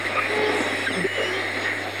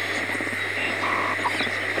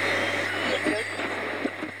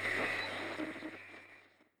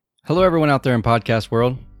Hello, everyone out there in podcast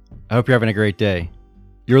world. I hope you're having a great day.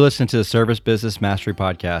 You're listening to the Service Business Mastery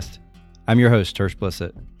Podcast. I'm your host, Tersh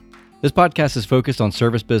Blissett. This podcast is focused on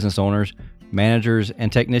service business owners, managers, and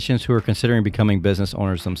technicians who are considering becoming business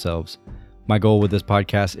owners themselves. My goal with this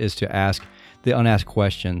podcast is to ask the unasked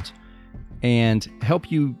questions and help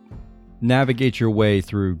you navigate your way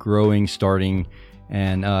through growing, starting,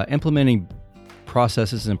 and implementing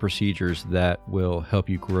processes and procedures that will help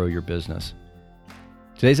you grow your business.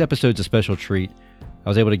 Today's episode is a special treat. I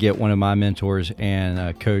was able to get one of my mentors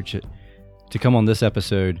and coach to come on this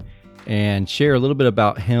episode and share a little bit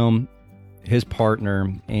about him, his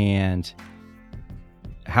partner, and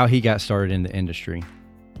how he got started in the industry.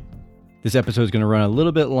 This episode is going to run a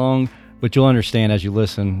little bit long, but you'll understand as you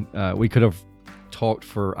listen. We could have talked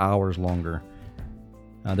for hours longer.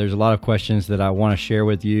 There's a lot of questions that I want to share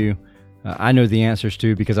with you. I know the answers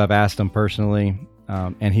to because I've asked him personally.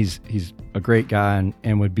 And he's a great guy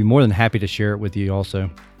and would be more than happy to share it with you also.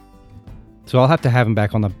 So I'll have to have him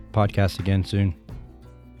back on the podcast again soon.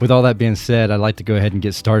 With all that being said, I'd like to go ahead and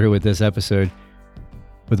get started with this episode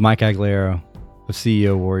with Mike Agugliaro of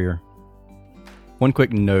CEO Warrior. One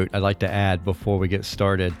quick note I'd like to add before we get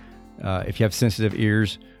started. If you have sensitive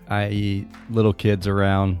ears, i.e. little kids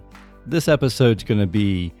around, this episode's going to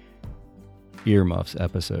be earmuffs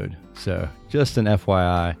episode. So just an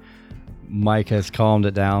FYI. Mike has calmed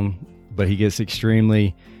it down, but he gets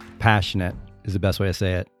extremely passionate is the best way to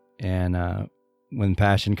say it. And when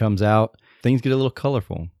passion comes out, things get a little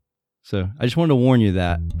colorful. So I just wanted to warn you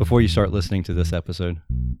that before you start listening to this episode.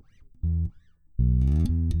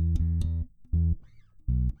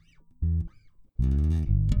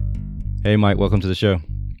 Hey, Mike, welcome to the show.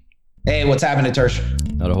 Hey, what's happening, Tersh?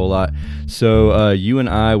 Not a whole lot. So you and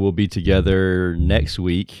I will be together next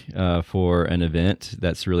week for an event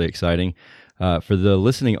that's really exciting. For the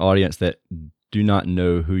listening audience that do not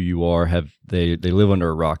know who you are, they live under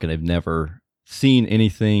a rock and they've never seen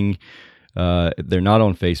anything. They're not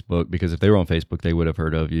on Facebook, because if they were on Facebook, they would have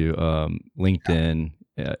heard of you. LinkedIn,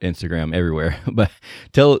 Instagram, everywhere. But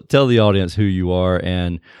tell the audience who you are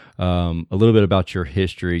and a little bit about your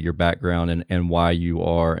history, your background, and why you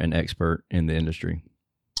are an expert in the industry.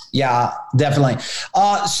 Yeah, definitely.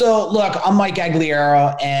 So look, I'm Mike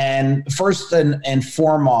Agugliaro, and first and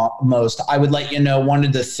foremost, I would let you know one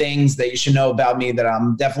of the things that you should know about me that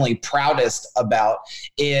I'm definitely proudest about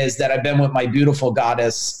is that I've been with my beautiful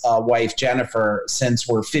goddess wife, Jennifer, since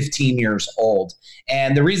we're 15 years old.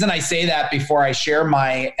 And the reason I say that before I share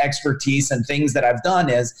my expertise and things that I've done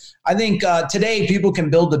is I think today people can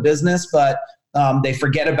build a business, but they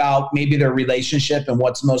forget about maybe their relationship and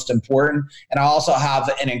what's most important. And I also have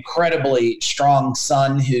an incredibly strong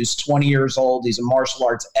son who's 20 years old. He's a martial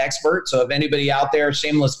arts expert. So if anybody out there,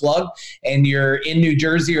 shameless plug, and you're in New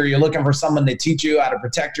Jersey or you're looking for someone to teach you how to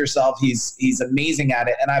protect yourself, he's amazing at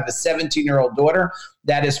it. And I have a 17-year-old daughter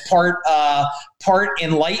that is part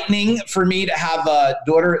enlightening for me to have a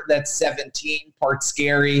daughter that's 17, part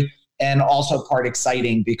scary, and also part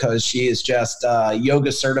exciting because she is just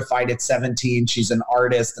yoga certified at 17. She's an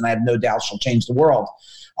artist, and I have no doubt she'll change the world.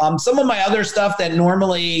 Some of my other stuff that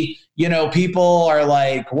normally, people are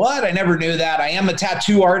like, what? I never knew that. I am a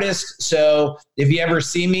tattoo artist. So if you ever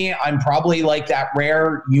see me, I'm probably like that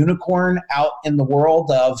rare unicorn out in the world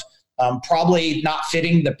of probably not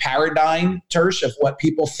fitting the paradigm, Tersh, of what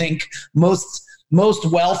people think most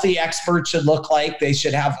wealthy experts should look like. They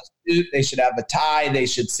should have a suit, they should have a tie, they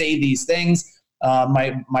should say these things.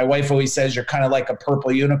 My wife always says you're kind of like a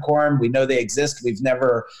purple unicorn. We know they exist. We've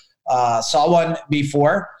never saw one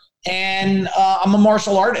before. And I'm a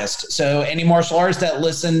martial artist. So any martial artists that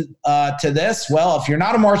listen to this, well, if you're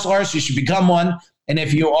not a martial artist, you should become one. And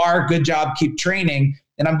if you are, good job, keep training.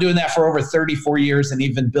 And I'm doing that for over 34 years and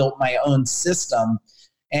even built my own system.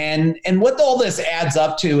 And what all this adds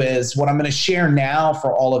up to is what I'm going to share now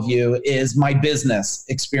for all of you is my business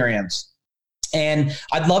experience. And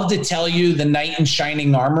I'd love to tell you the knight in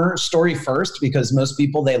shining armor story first, because most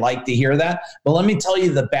people, they like to hear that. But let me tell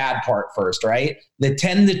you the bad part first, right? The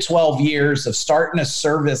 10 to 12 years of starting a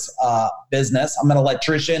service business. I'm an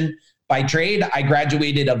electrician by trade. I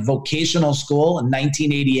graduated a vocational school in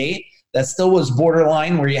 1988. That still was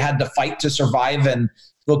borderline where you had to fight to survive, and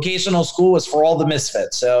vocational school was for all the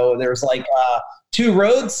misfits. So there's like two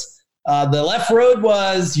roads. The left road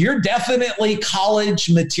was, you're definitely college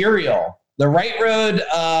material. The right road,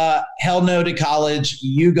 hell no to college.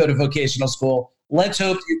 You go to vocational school. Let's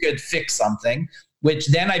hope you could fix something, which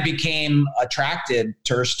then I became attracted,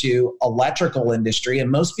 Tersh, to electrical industry.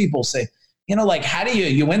 And most people say, how do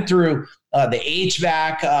you went through the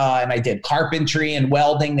HVAC and I did carpentry and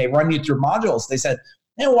welding. They run you through modules. They said,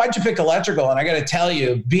 hey, why'd you pick electrical? And I got to tell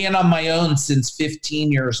you, being on my own since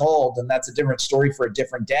 15 years old, and that's a different story for a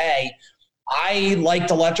different day, I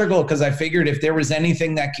liked electrical because I figured if there was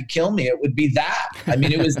anything that could kill me, it would be that. I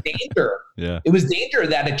mean, it was danger. Yeah. It was danger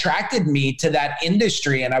that attracted me to that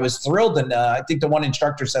industry. And I was thrilled. And I think the one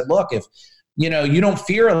instructor said, look, if you don't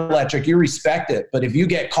fear electric, you respect it. But if you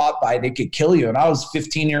get caught by it, it could kill you. And I was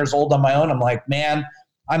 15 years old on my own. I'm like, man,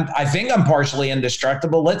 I think I'm partially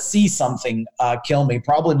indestructible. Let's see something kill me.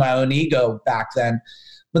 Probably my own ego back then.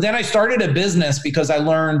 But then I started a business because I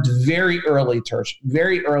learned very early,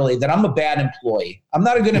 that I'm a bad employee. I'm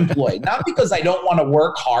not a good employee. Not because I don't want to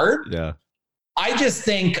work hard. Yeah. I just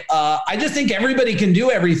think everybody can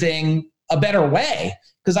do everything a better way.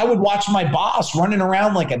 Because I would watch my boss running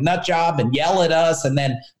around like a nut job and yell at us, and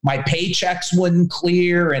then my paychecks wouldn't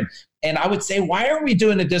clear. And I would say, why are we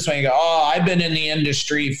doing it this way? And go, I've been in the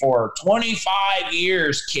industry for 25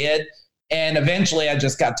 years, kid. And eventually I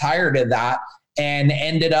just got tired of that. And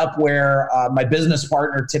ended up where my business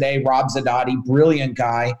partner today, Rob Zadati, brilliant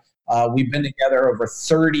guy. We've been together over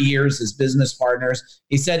 30 years as business partners.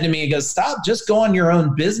 He said to me, he goes, stop, just go on your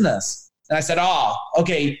own business. And I said,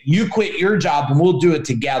 okay, you quit your job and we'll do it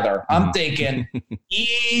together. I'm thinking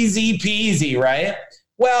easy peasy, right?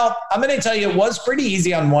 Well, I'm going to tell you, it was pretty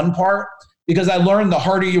easy on one part because I learned the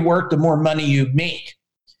harder you work, the more money you make.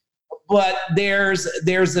 But there's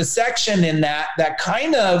a section in that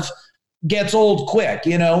kind of gets old quick,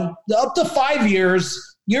 up to 5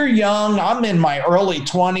 years, you're young. I'm in my early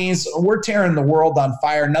 20s. We're tearing the world on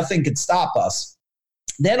fire. Nothing could stop us.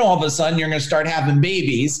 Then all of a sudden you're going to start having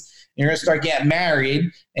babies. You're going to start getting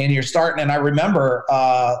married and and I remember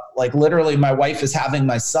literally my wife is having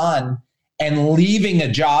my son and leaving a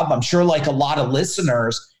job. I'm sure like a lot of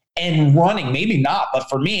listeners and running, maybe not, but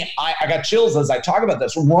for me, I got chills as I talk about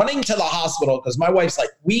this, running to the hospital because my wife's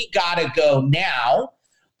like, we got to go now.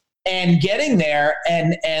 And getting there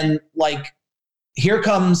and like, here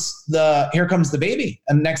comes the baby.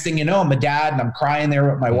 And the next thing you know, I'm a dad and I'm crying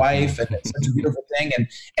there with my wife and it's such a beautiful thing.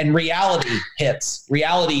 And reality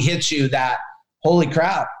hits you that, holy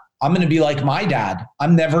crap, I'm going to be like my dad.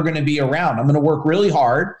 I'm never going to be around. I'm going to work really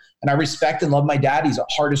hard. And I respect and love my dad. He's the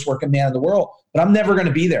hardest working man in the world, but I'm never going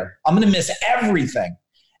to be there. I'm going to miss everything.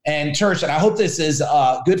 And Tersh, and I hope this is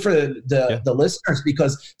good for the listeners,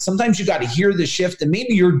 because sometimes you got to hear the shift, and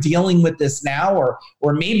maybe you're dealing with this now, or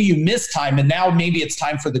maybe you missed time, and now maybe it's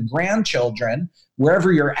time for the grandchildren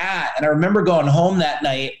wherever you're at. And I remember going home that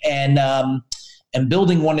night and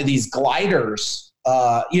building one of these gliders,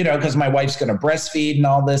 because my wife's going to breastfeed and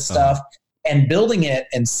all this stuff, and building it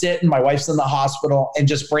and sitting. My wife's in the hospital and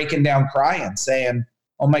just breaking down, crying, saying,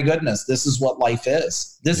 "Oh my goodness, this is what life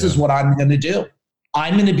is. This is what I'm going to do.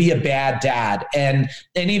 I'm going to be a bad dad." And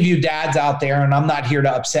any of you dads out there, and I'm not here to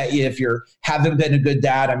upset you if you haven't been a good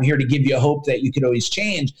dad. I'm here to give you hope that you could always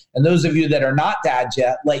change. And those of you that are not dads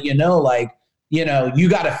yet, let you know, you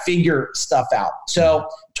got to figure stuff out. So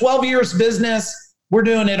 12 years business, we're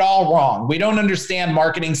doing it all wrong. We don't understand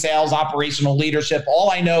marketing, sales, operational leadership. All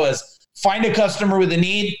I know is find a customer with a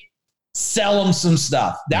need, sell them some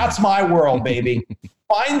stuff. That's my world, baby.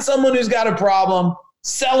 Find someone who's got a problem,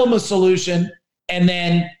 sell them a solution, and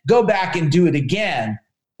then go back and do it again.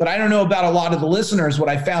 But I don't know about a lot of the listeners. What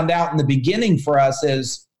I found out in the beginning for us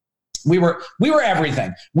is we were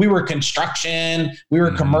everything. We were construction, we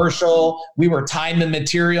were commercial, we were time and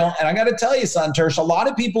material. And I got to tell you, son, Tersh, a lot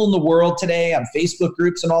of people in the world today on Facebook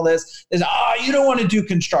groups and all this is, you don't want to do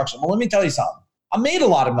construction. Well, let me tell you something. I made a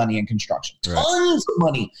lot of money in construction, tons of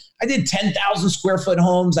money. I did 10,000 square foot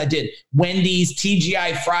homes. I did Wendy's,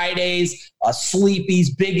 TGI Fridays,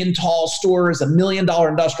 Sleepy's, big and tall stores, $1 million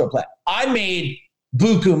industrial plant. I made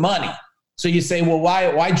buku money. So you say, well,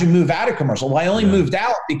 why'd you move out of commercial? Well, I only moved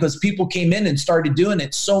out because people came in and started doing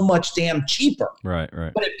it so much damn cheaper. Right.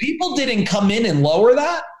 But if people didn't come in and lower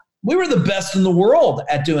that, we were the best in the world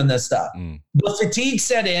at doing this stuff. But fatigue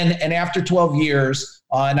set in, and after 12 years,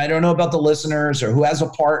 and I don't know about the listeners or who has a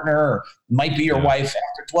partner, or might be your wife.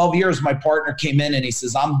 After 12 years, my partner came in and he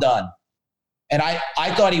says, I'm done. And I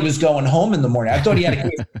thought he was going home in the morning. I thought he had a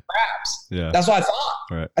case of craps. That's what I thought.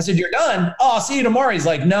 Right. I said, you're done? Oh, I'll see you tomorrow. He's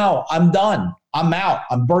like, no, I'm done. I'm out.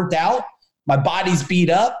 I'm burnt out. My body's beat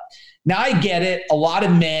up. Now I get it. A lot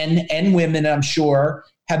of men and women, I'm sure,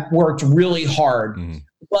 have worked really hard.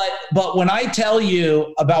 But when I tell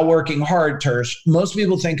you about working hard, Tersh, most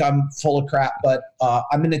people think I'm full of crap, but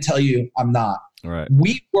I'm going to tell you I'm not. Right.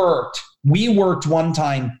 We worked one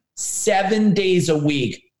time 7 days a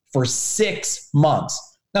week for 6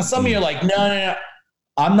 months. Now, some of you are like, no,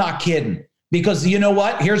 I'm not kidding. Because you know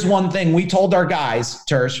what? Here's one thing we told our guys,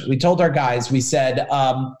 Tersh, we said,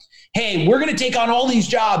 hey, we're going to take on all these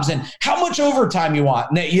jobs and how much overtime you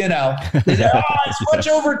want? You know, as much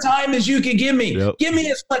overtime as you can give me. Yep. Give me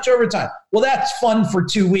as much overtime. Well, that's fun for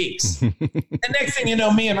 2 weeks. The next thing you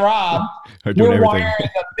know, me and Rob, we're wiring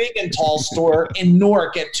a big and tall store in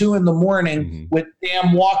Newark at 2 a.m. with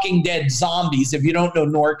damn Walking Dead zombies. If you don't know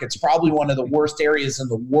Newark, it's probably one of the worst areas in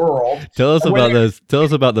the world. Tell us about this. Tell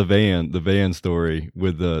us about the van story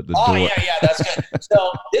with the door. Oh, yeah, that's good.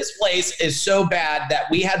 So this place is so bad that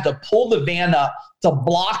we had to pull the van up to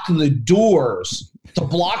block the doors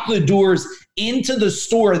into the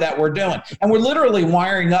store that we're doing. And we're literally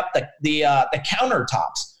wiring up the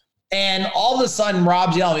countertops. And all of a sudden,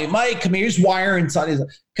 Rob's yelling at me, Mike, come here. He's wiring something. He's like,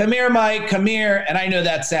 come here, Mike, come here. And I know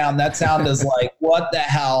that sound. That sound is like, what the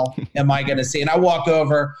hell am I going to see? And I walk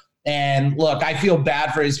over and look, I feel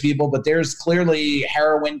bad for these people, but there's clearly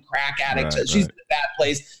heroin, crack addicts. She's in a bad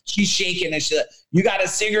place. She's shaking and she's like, you got a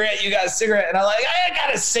cigarette? You got a cigarette? And I'm like, I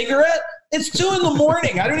got a cigarette. It's 2 a.m.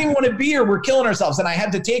 I don't even want to be here. We're killing ourselves. And I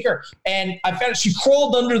had to take her. And I found she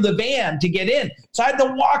crawled under the van to get in. So I had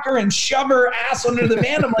to walk her and shove her ass under the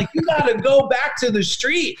van. I'm like, you got to go back to the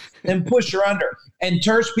street and push her under. And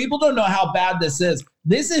Tersh, people don't know how bad this is.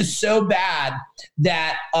 This is so bad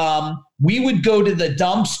that we would go to the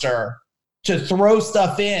dumpster to throw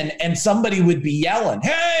stuff in and somebody would be yelling,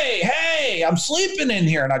 hey, I'm sleeping in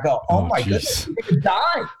here. And I go, oh my goodness, we could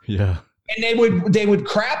die. Yeah. And they would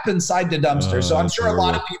crap inside the dumpster. So I'm sure a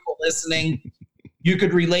lot of people listening, you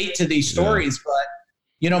could relate to these stories, but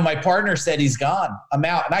you know, my partner said he's gone. I'm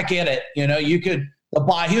out. And I get it. You know,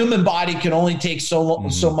 the human body can only take so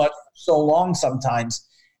long sometimes.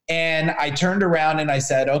 And I turned around and I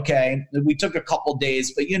said, okay, we took a couple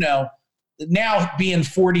days, but you know, now being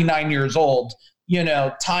 49 years old, you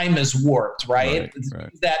know, time is warped, right?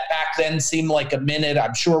 That back then seemed like a minute.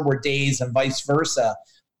 I'm sure were days and vice versa.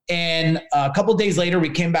 And a couple of days later, we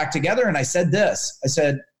came back together and I said this. I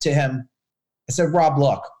said to him, Rob,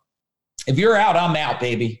 look, if you're out, I'm out,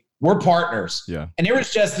 baby. We're partners. Yeah. And it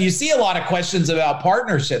was just, you see a lot of questions about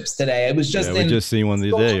partnerships today. It was just, we just seen one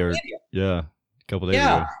the other day a couple days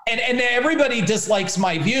ago. And everybody dislikes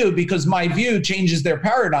my view because my view changes their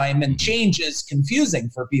paradigm, and change is confusing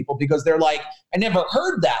for people because they're like, I never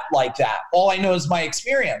heard that like that. All I know is my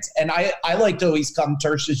experience. And I like to always come,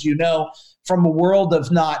 Tersh, as you know, from a world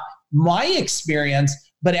of not my experience,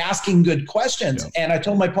 but asking good questions. Yeah. And I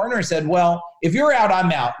told my partner, I said, well, if you're out,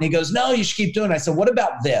 I'm out. And he goes, no, you should keep doing it. I said, what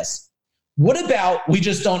about this? What about we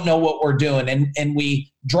just don't know what we're doing and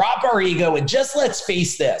we drop our ego and just let's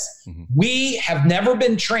face this. We have never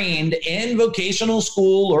been trained in vocational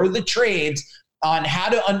school or the trades on how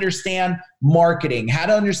to understand marketing, how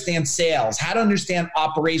to understand sales, how to understand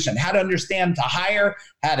operation, how to understand to hire,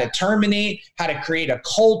 how to terminate, how to create a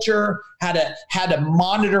culture, how to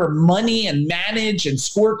monitor money and manage and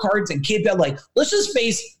scorecards and KPI. Like, let's just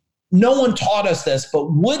face, no one taught us this,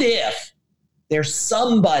 but what if there's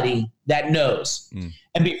somebody that knows?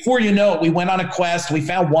 And before you know it, we went on a quest. We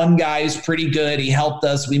found one guy who's pretty good. He helped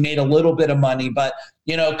us. We made a little bit of money, but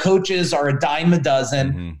you know, coaches are a dime a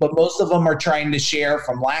dozen, but most of them are trying to share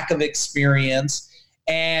from lack of experience.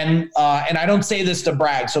 And I don't say this to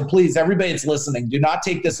brag. So please, everybody that's listening, do not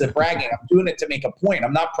take this as bragging. I'm doing it to make a point.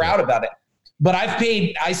 I'm not proud about it, but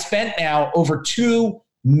I spent now over $2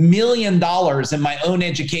 million in my own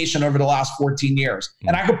education over the last 14 years.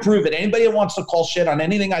 And I could prove it. Anybody that wants to call shit on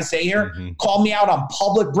anything I say here, call me out on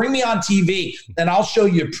public, bring me on TV, and I'll show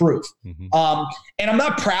you proof. And I'm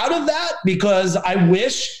not proud of that because I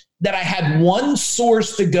wish that I had one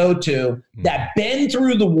source to go to that been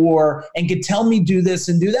through the war and could tell me do this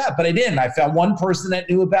and do that. But I didn't. I found one person that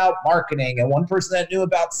knew about marketing and one person that knew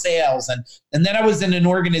about sales. And then I was in an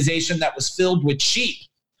organization that was filled with sheep.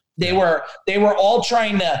 They were all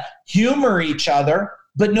trying to humor each other,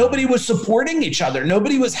 but nobody was supporting each other.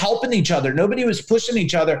 Nobody was helping each other. Nobody was pushing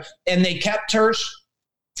each other. And they kept, Tersh,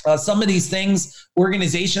 some of these things,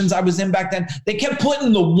 organizations I was in back then, they kept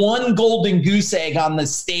putting the one golden goose egg on the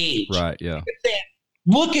stage. Right, yeah.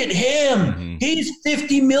 Look at him. He's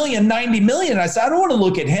 50 million, 90 million. I said, I don't want to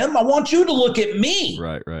look at him. I want you to look at me.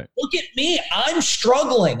 Right. Look at me. I'm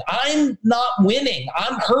struggling. I'm not winning.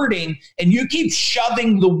 I'm hurting. And you keep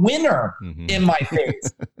shoving the winner in my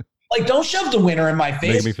face. Like, don't shove the winner in my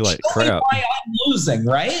face. Make me feel like Show crap. me why I'm losing,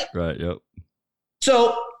 right? Right, yep.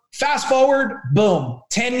 So fast forward, boom,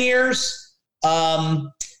 10 years.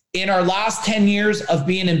 In our last 10 years of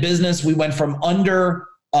being in business, we went from under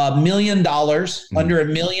 $1 million, under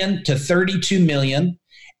 $1 million to 32 million.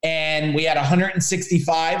 And we had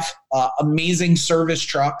 165 amazing service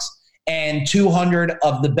trucks and 200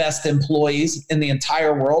 of the best employees in the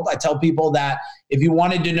entire world. I tell people that if you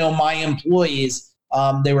wanted to know my employees,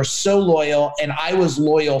 They were so loyal, and I was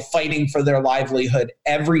loyal, fighting for their livelihood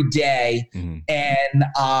every day. Mm-hmm.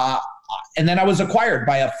 And then I was acquired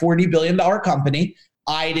by a $40 billion company.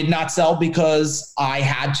 I did not sell because I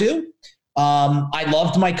had to. I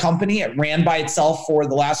loved my company. It ran by itself for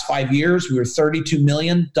the last 5 years. We were 32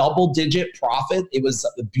 million, double-digit profit. It was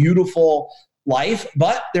a beautiful life,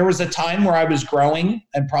 but there was a time where I was growing,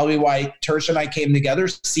 and probably why Tersh and I came together,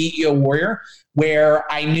 CEO Warrior,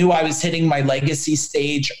 where I knew I was hitting my legacy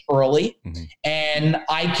stage early. Mm-hmm. And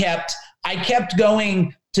I kept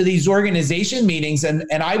going to these organization meetings, and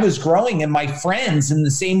I was growing, and my friends in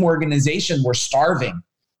the same organization were starving.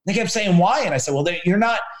 They kept saying, why? And I said, well, you're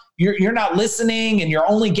not listening, and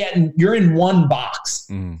you're in one box.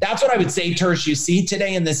 Mm. That's what I would say, Tersh. You see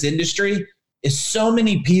today in this industry is so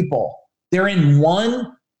many people, they're in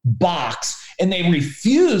one box and they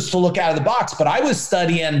refuse to look out of the box. But I was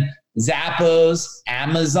studying Zappos,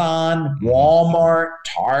 Amazon, Walmart,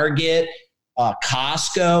 Target,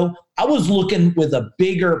 Costco. I was looking with a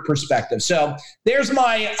bigger perspective. So there's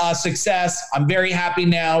my success. I'm very happy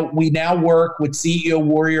now. We now work with CEO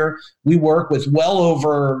Warrior. We work with well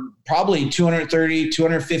over probably 230,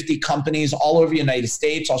 250 companies all over the United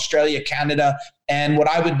States, Australia, Canada. And what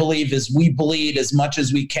I would believe is we bleed as much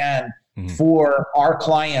as we can for our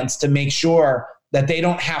clients to make sure that they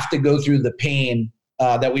don't have to go through the pain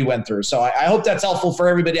that we went through. So I hope that's helpful for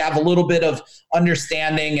everybody to have a little bit of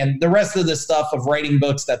understanding, and the rest of the stuff of writing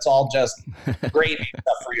books, that's all just great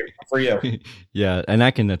stuff for you. Yeah. And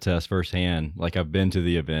I can attest firsthand, like I've been to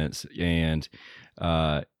the events, and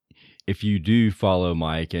if you do follow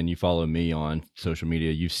Mike and you follow me on social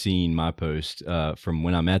media, you've seen my post from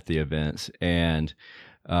when I'm at the events, and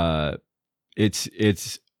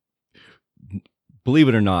it's believe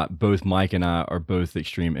it or not, both Mike and I are both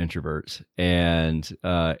extreme introverts, and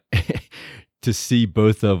to see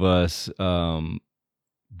both of us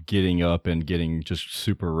getting up and getting just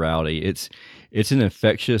super rowdy, it's an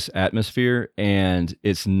infectious atmosphere, and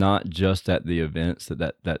it's not just at the events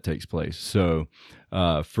that takes place. So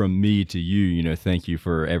from me to you, thank you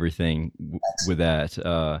for everything with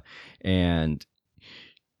that. And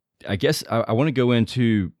I guess I want to go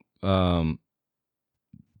into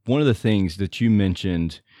one of the things that you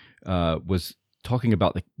mentioned was talking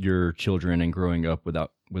about your children and growing up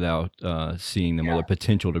without seeing them, or the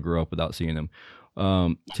potential to grow up without seeing them.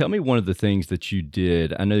 Tell me one of the things that you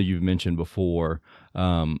did. I know you've mentioned before,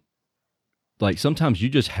 like sometimes you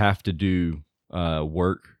just have to do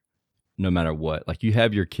work no matter what. Like you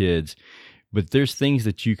have your kids, but there's things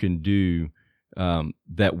that you can do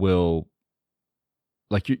that will,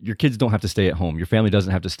 like your kids don't have to stay at home. Your family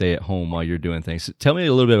doesn't have to stay at home while you're doing things. So tell me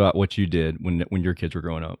a little bit about what you did when your kids were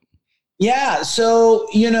growing up. Yeah. So,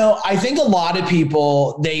 I think a lot of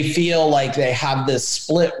people, they feel like they have this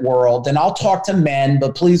split world, and I'll talk to men,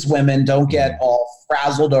 but please, women, don't get all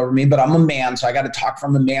frazzled over me, but I'm a man, so I got to talk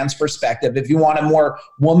from a man's perspective. If you want a more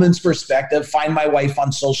woman's perspective, find my wife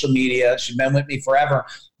on social media. She's been with me forever.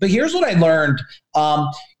 But here's what I learned.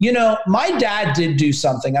 My dad did do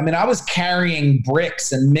something. I mean, I was carrying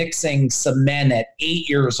bricks and mixing cement at 8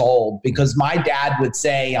 years old because my dad would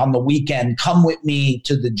say on the weekend, come with me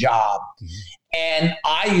to the job. And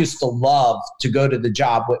I used to love to go to the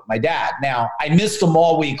job with my dad. Now, I missed him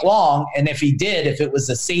all week long. And if it was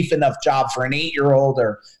a safe enough job for an 8-year-old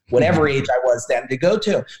or whatever age I was then to go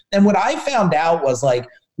to. And what I found out was like,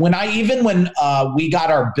 when we got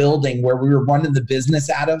our building where we were running the business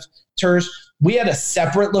out of, Tersh, we had a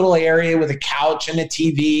separate little area with a couch and a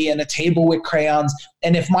TV and a table with crayons.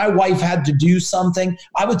 And if my wife had to do something,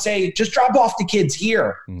 I would say, just drop off the kids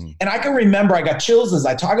here. And I can remember, I got chills as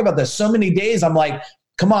I talk about this so many days. I'm like,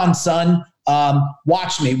 come on, son.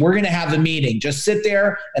 Watch me. We're going to have a meeting. Just sit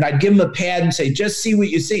there. And I'd give him a pad and say, just see what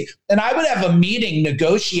you see. And I would have a meeting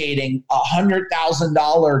negotiating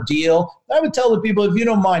 $100,000 deal. I would tell the people, if you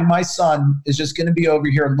don't mind, my son is just going to be over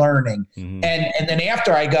here learning. And then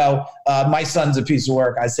after I go, my son's a piece of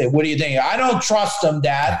work. I say, what do you think? I don't trust him,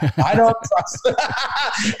 Dad. I don't trust him.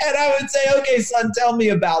 And I would say, okay, son, tell me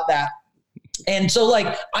about that. And so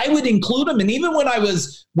like I would include them. And even when I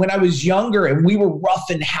was younger and we were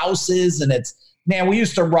roughing houses, and we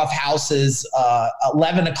used to rough houses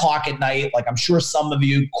 11 o'clock at night. Like I'm sure some of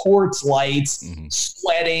you, quartz lights,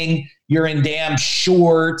 sweating, you're in damn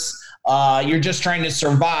shorts. You're just trying to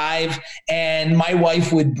survive. And my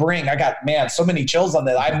wife would bring, I got, so many chills on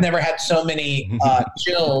that. I've never had so many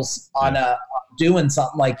chills on doing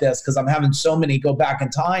something like this, because I'm having so many go back in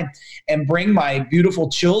time, and bring my beautiful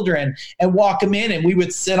children and walk them in, and we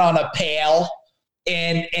would sit on a pail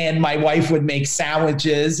and my wife would make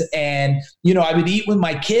sandwiches, and I would eat with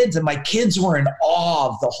my kids, and my kids were in awe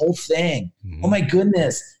of the whole thing. Oh my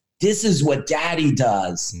goodness, this is what daddy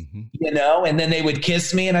does. And then they would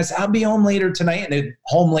kiss me, and I said, I'll be home later tonight. And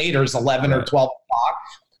home later is 11 or 12 o'clock.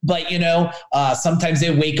 But sometimes they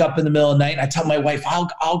wake up in the middle of the night, and I tell my wife,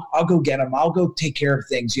 I'll go get them. I'll go take care of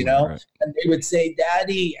things, Right. And they would say,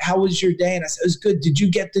 Daddy, how was your day? And I said, it was good. Did you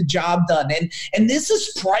get the job done? And this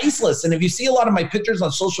is priceless. And if you see a lot of my pictures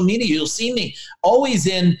on social media, you'll see me always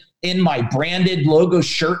in my branded logo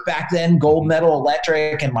shirt back then, Gold Medal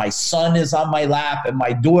Electric, and my son is on my lap, and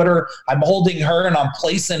my daughter, I'm holding her, and I'm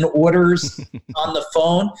placing orders on the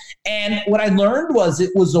phone. And what I learned was it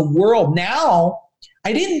was a world. Now,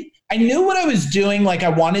 I knew what I was doing. Like, I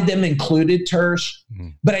wanted them included, Tersh,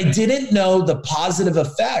 but I didn't know the positive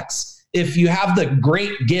effects. If you have the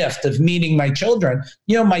great gift of meeting my children,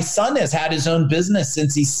 my son has had his own business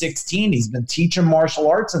since he's 16. He's been teaching martial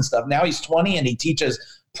arts and stuff. Now he's 20 and he teaches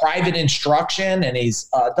private instruction, and he's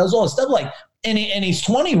does all this stuff and he's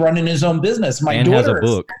 20 running his own business. My daughter has a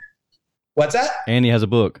book. What's that? And he has a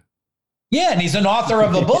book. Yeah, and he's an author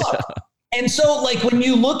of a book. And so, when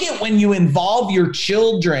you involve your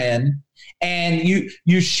children and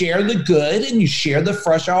you share the good and you share the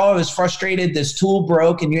frustration, I was frustrated, this tool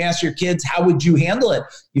broke, and you ask your kids, how would you handle it?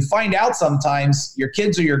 You find out sometimes your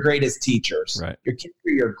kids are your greatest teachers. Right. Your kids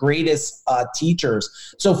are your greatest teachers.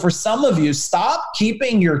 So for some of you, stop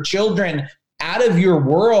keeping your children out of your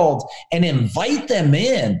world and invite them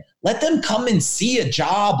in. Let them come and see a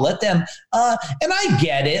job. Let them, and I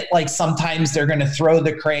get it. Like, sometimes they're going to throw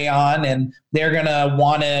the crayon and they're going to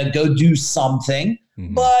want to go do something.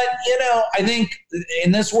 But, I think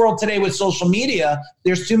in this world today with social media,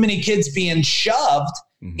 there's too many kids being shoved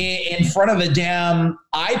in front of a damn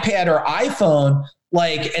iPad or iPhone.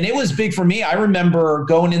 And it was big for me. I remember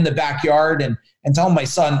going in the backyard and telling my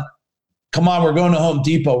son, come on, we're going to Home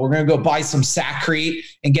Depot. We're going to go buy some Saccrete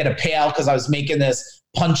and get a pail, because I was making this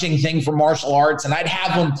punching thing for martial arts, and I'd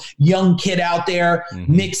have them, young kid out there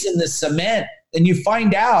mixing the cement. And you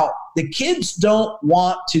find out the kids don't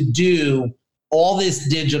want to do all this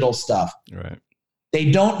digital stuff. Right. They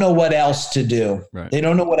don't know what else to do. Right. They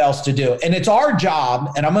don't know what else to do. And it's our job,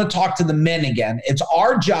 and I'm going to talk to the men again. It's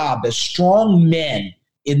our job as strong men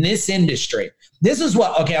in this industry. This is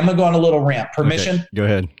what, okay, I'm going to go on a little rant. Permission? Okay. Go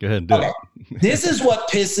ahead. Do it. This is what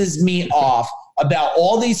pisses me off about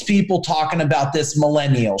all these people talking about this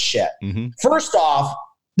millennial shit. First off,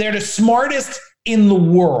 they're the smartest in the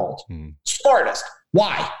world. Smartest.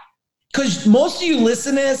 Why? Because most of you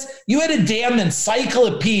listen to this, you had a damn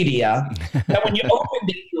encyclopedia that when you opened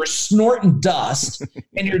it, you were snorting dust.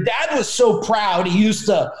 And your dad was so proud, he used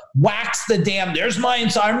to wax the damn, there's my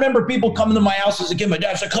inside. I remember people coming to my house as a kid. My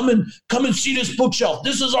dad said, come and see this bookshelf.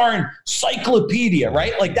 This is our encyclopedia,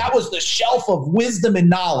 right? Like, that was the shelf of wisdom and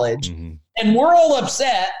knowledge. And we're all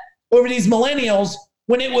upset over these millennials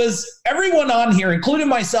when it was everyone on here, including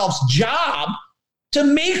myself's job, to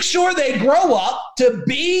make sure they grow up to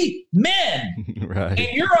be men. Right. And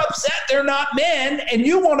you're upset they're not men, and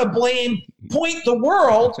you want to point the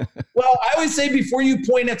world. Well, I always say, before you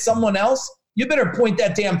point at someone else, you better point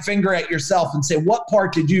that damn finger at yourself and say, what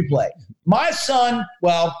part did you play? My son,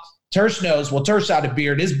 well, Tersh knows. Well, Tersh had a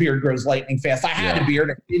beard. His beard grows lightning fast. I had a beard.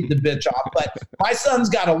 I cleaned the bitch off. But my son's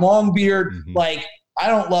got a long beard.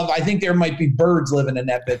 I think there might be birds living in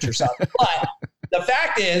that bitch or something. But the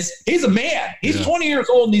fact is, he's a man. He's 20 years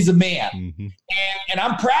old and he's a man. And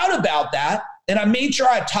I'm proud about that. And I made sure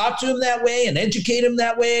I talk to him that way and educate him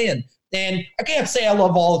that way. And I can't say I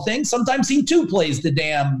love all the things. Sometimes he too plays the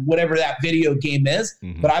damn whatever that video game is.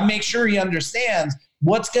 But I make sure he understands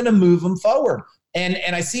what's going to move him forward.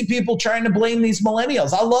 And I see people trying to blame these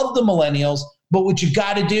millennials. I love the millennials, but what you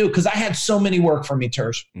got to do, because I had so many work for me,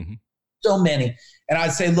 Tersh, so many. And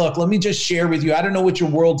I'd say, look, let me just share with you. I don't know what your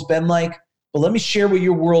world's been like, but let me share what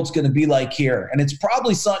your world's going to be like here. And it's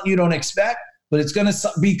probably something you don't expect, but it's going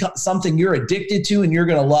to be something you're addicted to and you're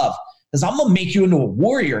going to love, because I'm going to make you into a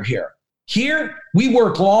warrior here. Here, we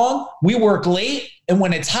work long, we work late, and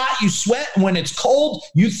when it's hot, you sweat, and when it's cold,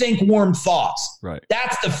 you think warm thoughts. Right.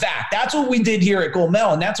 That's the fact. That's what we did here at Gold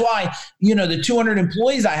Medal, and that's why, the 200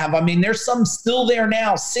 employees I have, I mean, there's some still there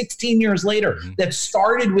now, 16 years later, that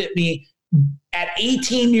started with me at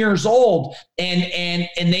 18 years old, and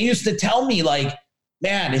they used to tell me, like,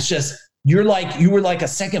 man, it's just, you were like a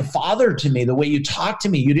second father to me, the way you talked to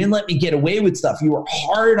me. You didn't let me get away with stuff. You were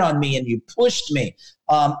hard on me and you pushed me.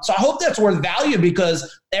 So I hope that's worth value,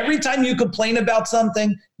 because every time you complain about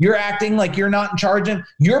something, you're acting like you're not in charge, and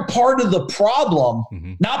you're part of the problem,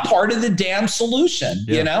 not part of the damn solution.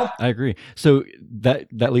 Yeah, I agree. So that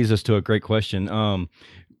leads us to a great question.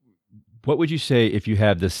 What would you say if you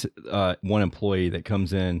have this one employee that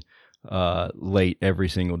comes in late every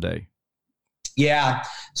single day? Yeah.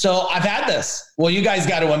 So I've had this. Well, you guys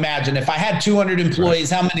got to imagine, if I had 200 employees,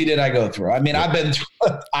 how many did I go through? I mean, I've been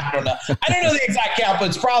through, I don't know. I don't know the exact count, but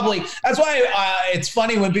it's probably, that's why it's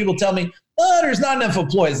funny when people tell me, oh, there's not enough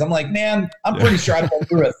employees. I'm like, man, I'm pretty sure I've been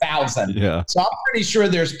through 1,000. Yeah. So I'm pretty sure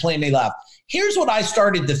there's plenty left. Here's what I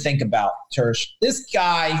started to think about, Tersh. This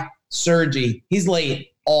guy, Sergi, he's late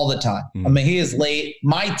all the time. I mean, he is late.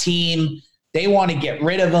 My team, they want to get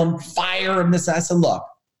rid of him, fire him. This. I said, look,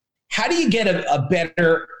 how do you get a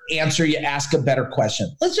better answer? You ask a better question.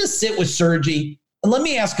 Let's just sit with Sergi and let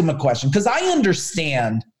me ask him a question, because I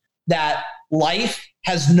understand that life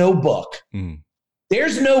has no book.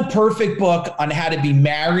 There's no perfect book on how to be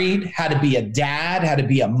married, how to be a dad, how to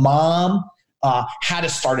be a mom, how to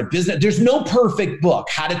start a business. There's no perfect book,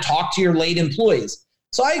 how to talk to your late employees.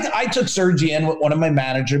 So I took Sergi in with one of my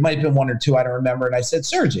managers, it might have been one or two, I don't remember. And I said,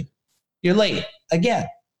 Sergi, you're late again.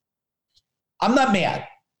 I'm not mad.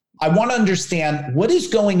 I want to understand what is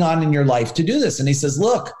going on in your life to do this. And he says,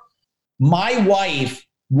 look, my wife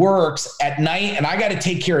works at night and I got to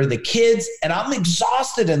take care of the kids and I'm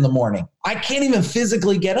exhausted in the morning. I can't even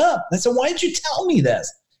physically get up. I said, why didn't you tell me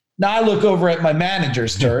this? Now I look over at my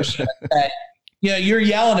manager's Tersh. You're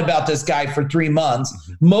yelling about this guy for 3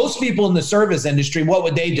 months. Most people in the service industry, what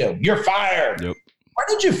would they do? You're fired. Yep. Why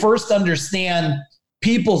don't you first understand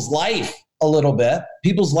people's life a little bit?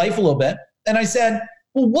 And I said,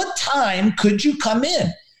 well, what time could you come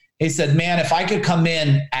in? He said, man, if I could come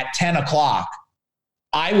in at 10 o'clock,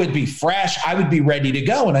 I would be fresh. I would be ready to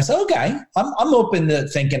go. And I said, okay, I'm open to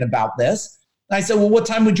thinking about this. And I said, well, what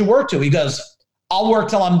time would you work to? He goes, I'll work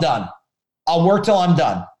till I'm done.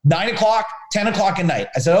 9 o'clock, 10 o'clock at night.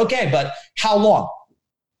 I said, okay, but how long?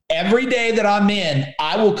 Every day that I'm in,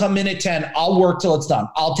 I will come in at 10. I'll work till it's done.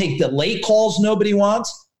 I'll take the late calls nobody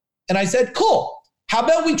wants. And I said, cool. How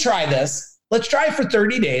about we try this? Let's try it for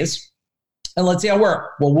 30 days and let's see how it works.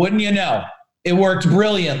 Well, wouldn't you know, it worked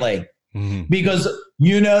brilliantly. Because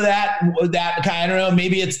you know that I don't know,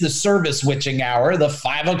 maybe it's the service witching hour, the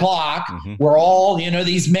 5 o'clock, where all,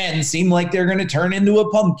 these men seem like they're going to turn into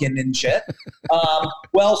a pumpkin and shit.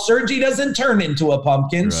 Well, Sergi doesn't turn into a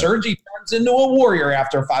pumpkin. Right. Sergi turns into a warrior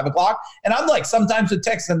after 5 o'clock. And I'm like, sometimes I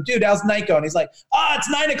text him, dude, how's the night going? He's like, it's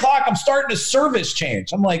 9 o'clock. I'm starting a service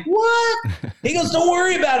change. I'm like, what? He goes, don't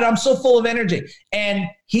worry about it. I'm so full of energy. And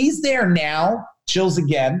he's there now. Chills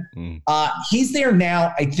again. He's there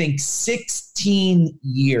now, I think, 16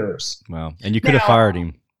 years. Wow. And you could have fired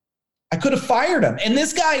him. I could have fired him. And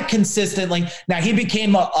this guy consistently, now he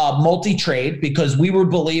became a multi-trade because we were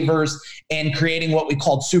believers in creating what we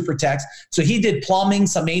called super techs. So he did plumbing,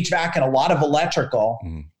 some HVAC, and a lot of electrical.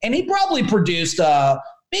 And he probably produced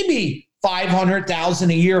maybe $500,000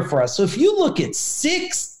 a year for us. So if you look at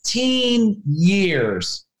 16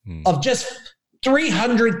 years of just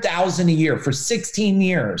 $300,000 a year for 16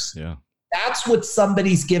 years. Yeah. That's what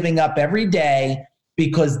somebody's giving up every day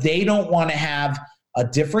because they don't want to have a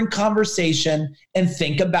different conversation and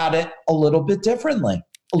think about it a little bit differently.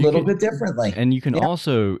 And you can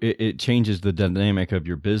also, it changes the dynamic of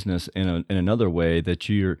your business in another way that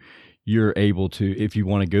you're able to, if you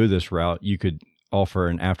want to go this route, you could offer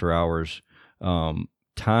an after hours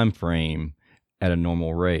time frame at a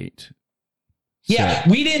normal rate. Yeah,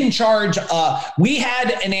 we didn't charge. We had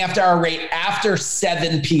an after-hour rate after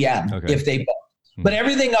 7 p.m. If they booked. But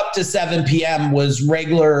everything up to 7 p.m. was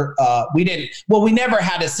regular. We never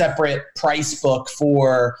had a separate price book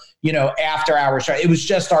for, after hours. It was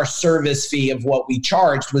just our service fee of what we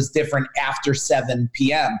charged was different after 7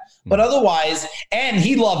 p.m. But otherwise, and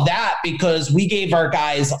he loved that because we gave our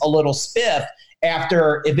guys a little spiff.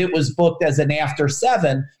 After, if it was booked as an after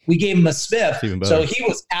 7, we gave him a spiff. So he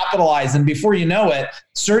was capitalizing. Before you know it,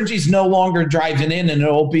 Sergi's no longer driving in an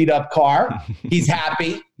old beat up car. He's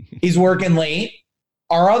happy. He's working late.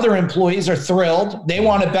 Our other employees are thrilled. They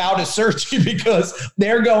want to bow to Sergi because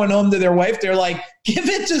they're going home to their wife. They're like, give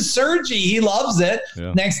it to Sergi. He loves it.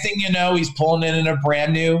 Yeah. Next thing you know, he's pulling in a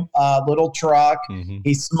brand new little truck.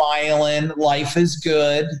 He's smiling. Life is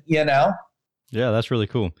good, Yeah, that's really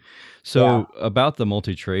cool. So about the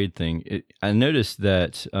multi-trade thing, I noticed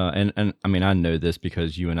that, and I mean, I know this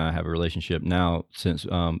because you and I have a relationship now since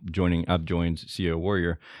I've joined CEO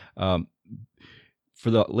Warrior. for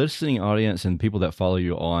the listening audience and people that follow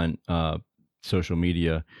you on social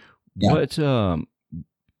media, Yeah. what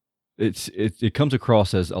it comes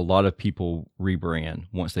across as a lot of people rebrand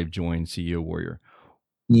once they've joined CEO Warrior.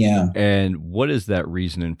 Yeah. And what is that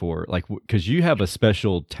reasoning for? Like, because you have a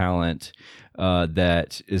special talent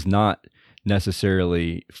that is not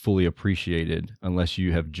necessarily fully appreciated unless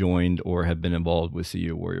you have joined or have been involved with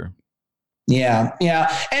CEO Warrior. Yeah.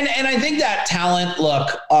 And I think that talent,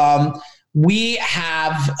 look, we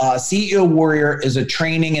have CEO Warrior is a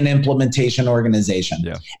training and implementation organization.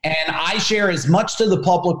 Yeah. And I share as much to the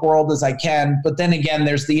public world as I can. But then again,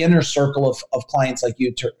 there's the inner circle of clients like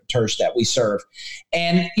you, Tersh, that we serve.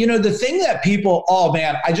 And, the thing that people, oh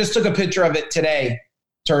man, I just took a picture of it today,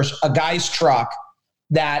 Tersh, a guy's truck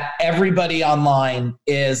that everybody online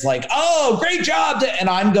is like, oh, great job. And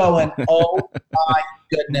I'm going, oh my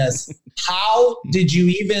goodness, how did you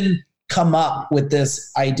even come up with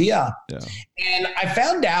this idea? Yeah. And I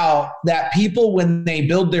found out that people, when they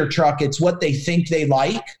build their truck, it's what they think they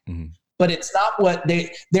like, but it's not what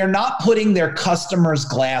they're not putting their customers'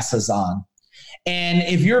 glasses on. And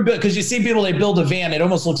if you're, because you see people, they build a van, it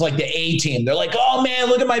almost looks like the A-team. They're like, oh man,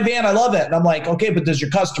 look at my van, I love it. And I'm like, okay, but does your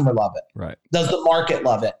customer love it? Right. Does the market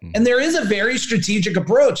love it? And there is a very strategic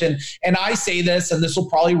approach. And I say this, and this will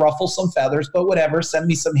probably ruffle some feathers, but whatever, send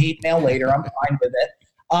me some hate mail later, I'm fine with it.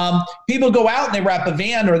 People go out and they wrap a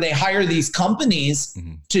van, or they hire these companies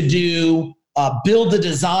to do build the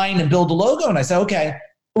design and build a logo. And I say, okay,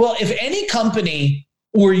 well, if any company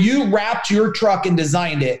or you wrapped your truck and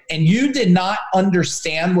designed it and you did not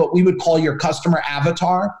understand what we would call your customer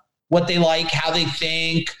avatar, what they like, how they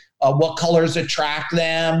think, what colors attract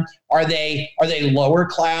them, are they lower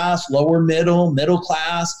class, lower middle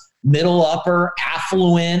class, middle upper,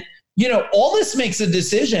 affluent? All this makes a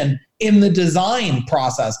decision in the design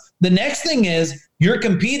process. The next thing is you're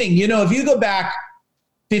competing. If you go back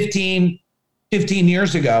 15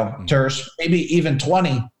 years ago, Tersh, maybe even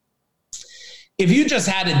 20, if you just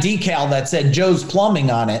had a decal that said Joe's Plumbing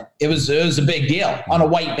on it, it was a big deal on a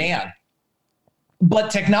white van. But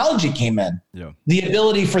technology came in. Yeah. The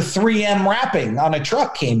ability for 3M wrapping on a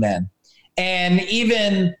truck came in. And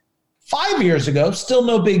even 5 years ago, still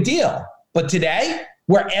no big deal. But today,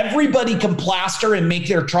 where everybody can plaster and make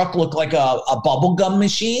their truck look like a bubblegum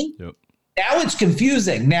machine, now it's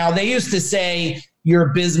confusing. Now, they used to say your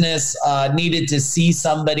business needed to see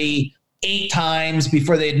somebody 8 times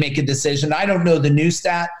before they'd make a decision. I don't know the new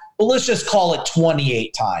stat, but let's just call it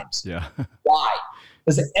 28 times. Yeah. Why?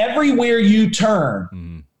 Because everywhere you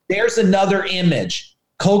turn, there's another image.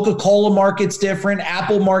 Coca-Cola market's different.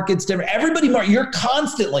 Apple market's different. You're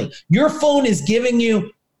constantly, your phone is giving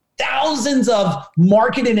you thousands of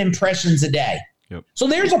marketing impressions a day. Yep. So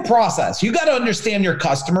there's a process. You got to understand your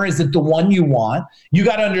customer. Is it the one you want? You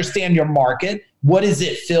got to understand your market. What is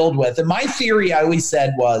it filled with? And my theory, I always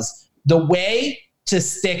said, was the way to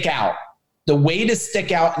stick out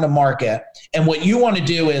in the market. And what you want to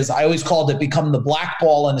do is, I always called it, become the black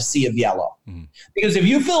ball in a sea of yellow. Because if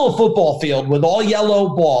you fill a football field with all yellow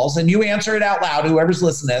balls and you answer it out loud, whoever's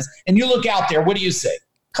listening to this, and you look out there, what do you see?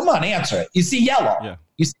 Come on, answer it. You see yellow. Yeah.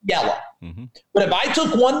 You see yellow. But if I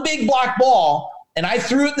took one big black ball and I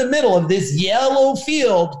threw it in the middle of this yellow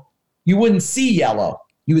field, you wouldn't see yellow.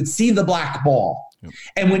 You would see the black ball. Yep.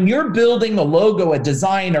 And when you're building a logo, a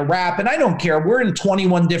design, a wrap, and I don't care, we're in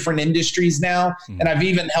 21 different industries now. And I've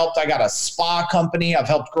even helped, I got a spa company. I've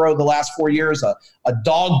helped grow the last 4 years, a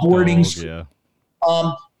dog boarding school.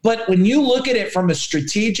 Yeah. But when you look at it from a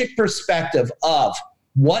strategic perspective of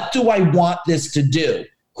what do I want this to do?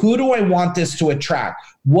 Who do I want this to attract?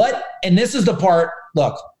 And this is the part,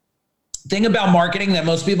 look, thing about marketing that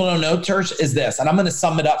most people don't know, Tersh, is this, and I'm going to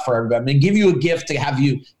sum it up for everybody. I'm going to give you a gift to have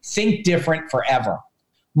you think different forever.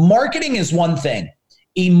 Marketing is one thing.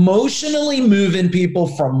 Emotionally moving people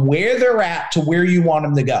from where they're at to where you want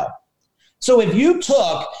them to go. So if you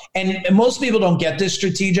took, and most people don't get this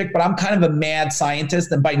strategic, but I'm kind of a mad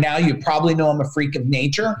scientist, and by now you probably know I'm a freak of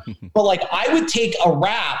nature, but like I would take a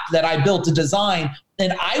wrap that I built a design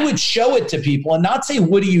and I would show it to people and not say,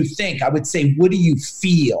 what do you think? I would say, what do you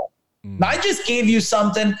feel? And I just gave you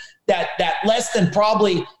something that less than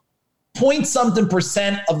probably point something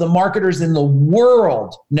 % of the marketers in the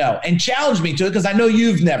world know, and challenge me to it, because I know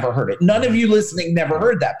you've never heard it. None of you listening never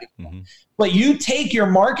heard that before. But you take your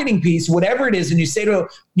marketing piece, whatever it is, and you say to,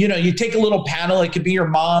 you take a little panel, it could be your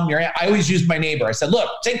mom, your aunt. I always use my neighbor. I said, look,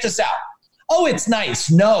 take this out. Oh, it's nice.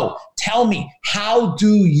 No, tell me, how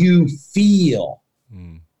do you feel?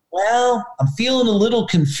 Well, I'm feeling a little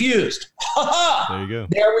confused. There you go.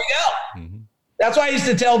 There we go. That's why I used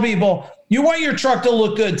to tell people, you want your truck to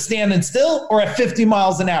look good standing still or at 50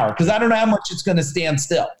 miles an hour? Because I don't know how much it's going to stand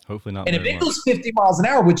still. Hopefully not. And if it goes 50 miles an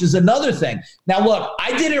hour, which is another thing. Now, look,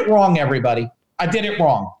 I did it wrong, everybody. I did it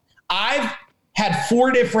wrong. I've had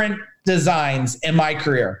 4 different designs in my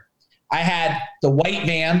career. I had the white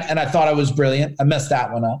van, and I thought I was brilliant. I messed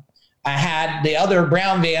that one up. I had the other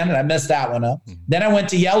brown van, and I messed that one up. Mm-hmm. Then I went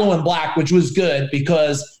to yellow and black, which was good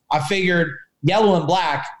because I figured yellow and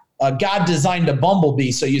black, God designed a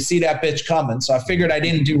bumblebee, so you see that bitch coming. So I figured I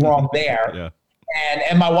didn't do wrong there. Yeah.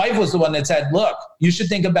 And my wife was the one that said, look, you should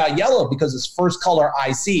think about yellow because it's first color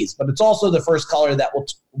eye sees, but it's also the first color that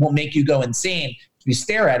will make you go insane if you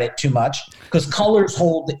stare at it too much because colors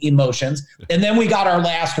hold emotions. And then we got our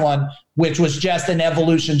last one, which was just an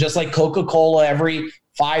evolution, just like Coca-Cola every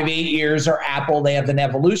 5-8 years, or Apple, they have an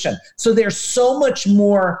evolution. So there's so much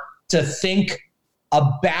more to think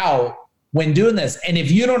about when doing this. And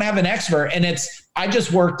if you don't have an expert, and I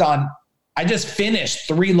just finished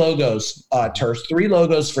 3 logos, Tersh, 3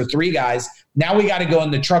 logos for 3 guys. Now we got to go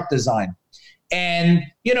into truck design. And,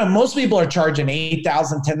 most people are charging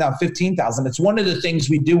 $8,000, $10,000, $15,000. It's one of the things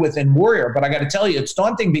we do within Warrior, but I got to tell you, it's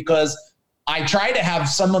daunting because I try to have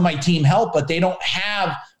some of my team help, but they don't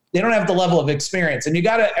have the level of experience. And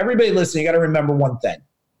everybody listening, you got to remember one thing.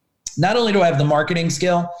 Not only do I have the marketing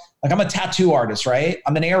skill, like I'm a tattoo artist, right?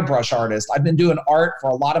 I'm an airbrush artist. I've been doing art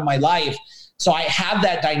for a lot of my life. So I have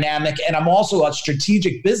that dynamic, and I'm also a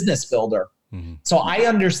strategic business builder. Mm-hmm. So I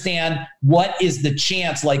understand what is the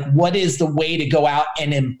chance, like what is the way to go out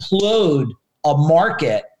and implode a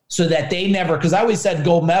market so that they never, because I always said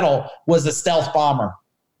gold medal was a stealth bomber.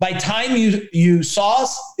 By the time you saw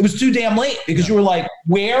us, it was too damn late because you were like,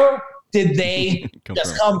 where did they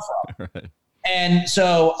come from? Right. And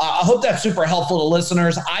so I hope that's super helpful to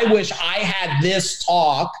listeners. I wish I had this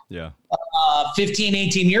talk 15,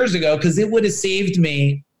 18 years ago because it would have saved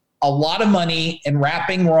me a lot of money in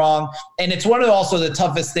wrapping wrong. And it's one of also the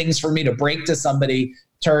toughest things for me to break to somebody,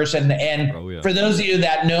 Tersh. And for those of you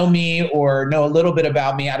that know me or know a little bit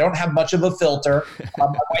about me, I don't have much of a filter. My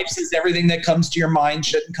wife says everything that comes to your mind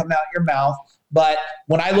shouldn't come out your mouth. But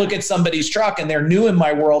when I look at somebody's truck and they're new in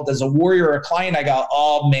my world as a Warrior or a client, I go,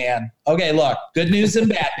 oh man, okay, look, good news and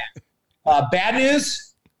bad news. Bad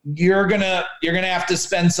news, you're gonna have to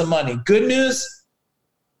spend some money. Good news,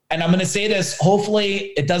 and I'm going to say this,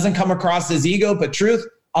 hopefully it doesn't come across as ego, but truth,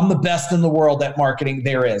 I'm the best in the world at marketing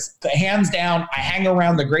there is. Hands down, I hang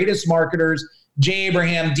around the greatest marketers, Jay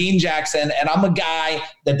Abraham, Dean Jackson, and I'm a guy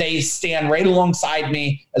that they stand right alongside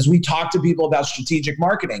me as we talk to people about strategic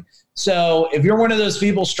marketing. So if you're one of those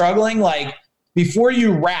people struggling, like before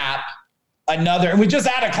you wrap another, and we just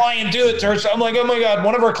had a client do it, Tersh. I'm like, oh my God,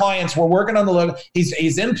 one of our clients, we're working on the logo.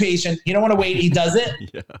 He's impatient. He don't want to wait. He does it.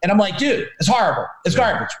 And I'm like, dude, it's horrible. It's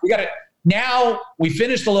garbage. We got it. Now we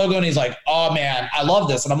finished the logo and he's like, oh man, I love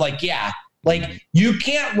this. And I'm like, yeah, like you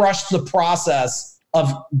can't rush the process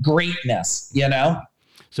of greatness,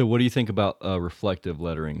 So what do you think about reflective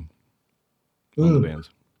lettering on the bands?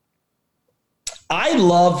 I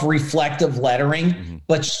love reflective lettering,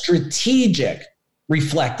 but strategic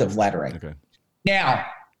reflective lettering. Okay. Now,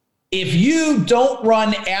 if you don't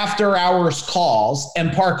run after hours calls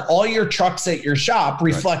and park all your trucks at your shop,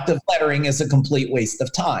 reflective lettering is a complete waste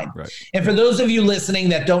of time. Right. And for those of you listening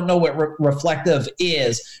that don't know what reflective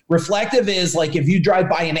is like if you drive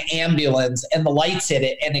by an ambulance and the lights hit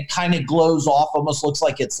it and it kind of glows off, almost looks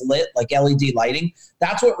like it's lit, like LED lighting.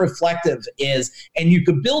 That's what reflective is. And you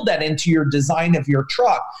could build that into your design of your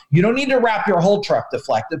truck. You don't need to wrap your whole truck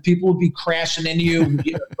reflective. People would be crashing into you, driving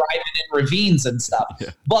in ravines and stuff.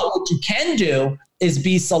 Yeah. But what you can do is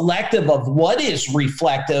be selective of what is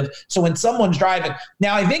reflective. So when someone's driving,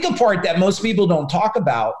 now I think a part that most people don't talk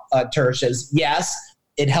about, Tersh, is yes,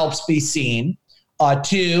 it helps be seen.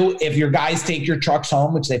 2, if your guys take your trucks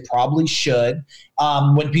home, which they probably should,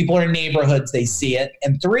 when people are in neighborhoods, they see it.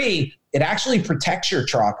 And 3, it actually protects your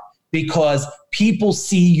truck because people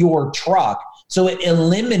see your truck. So it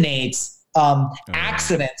eliminates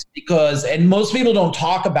accidents and most people don't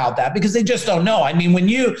talk about that because they just don't know. I mean, when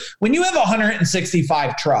you have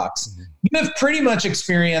 165 trucks, you have pretty much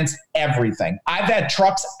experienced everything. I've had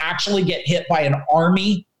trucks actually get hit by an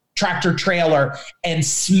Army tractor trailer and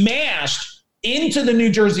smashed into the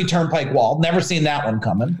New Jersey Turnpike wall. Never seen that one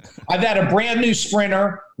coming. I've had a brand new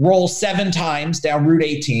Sprinter roll 7 times down Route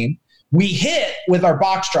 18. We hit with our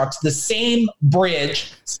box trucks the same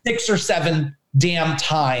bridge 6 or 7 damn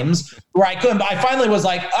times where I finally was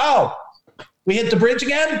like, oh, we hit the bridge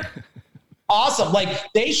again? Awesome. Like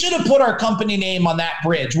they should have put our company name on that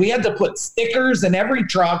bridge. We had to put stickers in every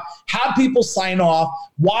truck, have people sign off,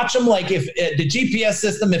 watch them like if the GPS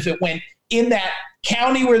system, if it went in that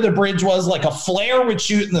county where the bridge was, like a flare would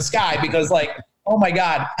shoot in the sky because like, oh my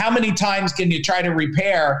God, how many times can you try to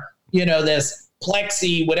repair, this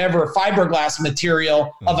plexi, whatever, fiberglass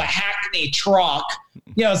material of a Hackney truck?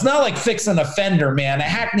 It's not like fixing a fender, man. A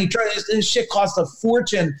Hackney truck, this shit costs a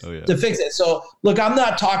fortune to fix it. So look, I'm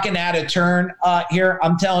not talking out of turn here.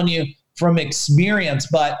 I'm telling you from experience,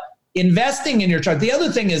 but investing in your truck. The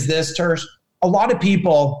other thing is this, Tersh, a lot of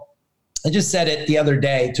people, I just said it the other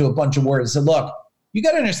day to a bunch of words. I said, look, you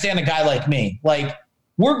got to understand a guy like me. Like,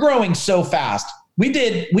 we're growing so fast. We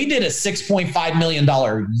did a $6.5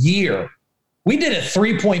 million year. We did a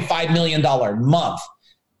 $3.5 million month.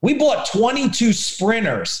 We bought 22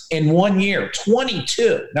 sprinters in 1 year,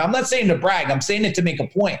 22. Now, I'm not saying to brag. I'm saying it to make a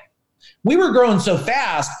point. We were growing so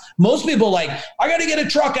fast. Most people are like, I got to get a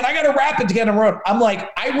truck and I got to wrap it to get on the road. I'm like,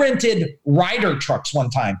 I rented Ryder trucks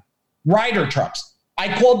one time. Ryder trucks.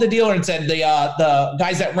 I called the dealer and said, the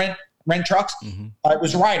guys that rent trucks, it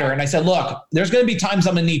was Ryder. And I said, look, there's going to be times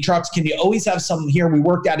I'm going to need trucks. Can you always have some here? We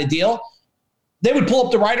worked out a deal. They would pull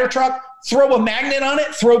up the Ryder truck, throw a magnet on it,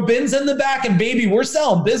 throw bins in the back, and baby, we're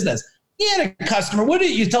selling business. You had a customer. What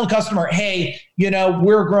did you tell a customer? Hey,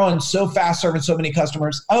 we're growing so fast, serving so many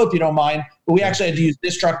customers. I hope you don't mind, but we actually had to use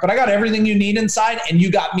this truck, but I got everything you need inside, and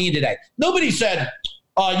you got me today. Nobody said,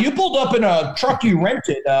 you pulled up in a truck you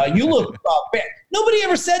rented. You look bad. Nobody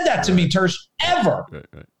ever said that to me, Tersh, ever.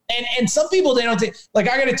 Right. And some people, they don't think, like,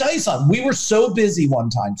 I got to tell you something. We were so busy one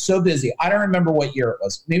time, so busy. I don't remember what year it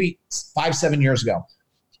was, maybe 5-7 years ago.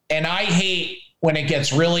 And I hate when it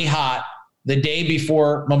gets really hot the day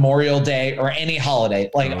before Memorial Day or any holiday.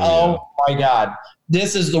 Like, oh my God,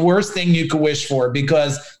 this is the worst thing you could wish for,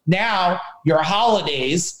 because now your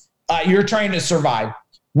holidays, you're trying to survive.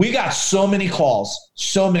 We got so many calls,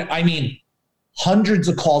 hundreds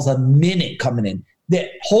of calls a minute coming in. The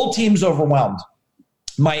whole team's overwhelmed.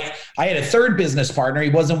 I had a third business partner. He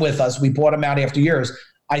wasn't with us. We bought him out after years.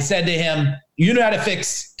 I said to him, you know how to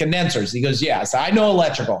fix condensers? He goes, yes, I know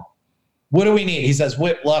electrical. What do we need? He says,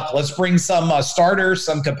 look, let's bring some starters,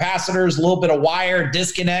 some capacitors, a little bit of wire,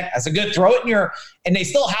 disconnect. I said, good, throw it in and they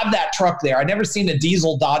still have that truck there. I've never seen a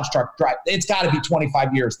diesel Dodge truck drive. It's got to be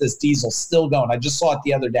 25 years. This diesel's still going. I just saw it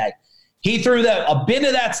the other day. He threw a bin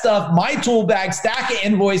of that stuff, my tool bag, stack of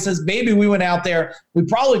invoices. Baby, we went out there. We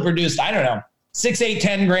probably produced, I don't know, 6, 8,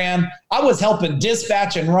 10 grand. I was helping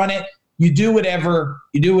dispatch and run it. You do whatever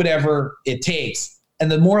it takes. And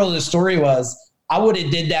the moral of the story was, I would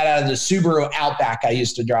have did that out of the Subaru Outback I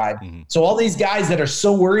used to drive. So all these guys that are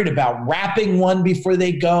so worried about wrapping one before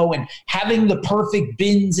they go and having the perfect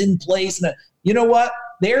bins in place. And you know what?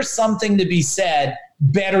 There's something to be said,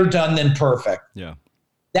 better done than perfect. Yeah.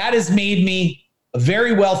 That has made me a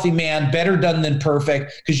very wealthy man, better done than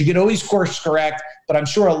perfect, because you can always course correct. But I'm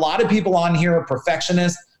sure a lot of people on here are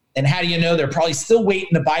perfectionists. And how do you know? They're probably still waiting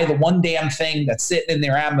to buy the one damn thing that's sitting in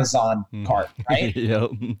their Amazon cart, right?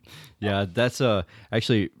 Yep. Yeah, that's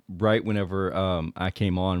actually right whenever I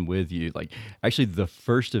came on with you. Like, actually, the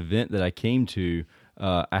first event that I came to,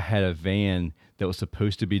 I had a van that was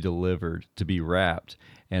supposed to be delivered to be wrapped,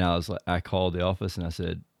 and I called the office and I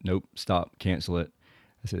said, nope, stop, cancel it.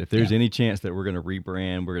 I said, if there's any chance that we're going to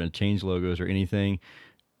rebrand, we're going to change logos or anything,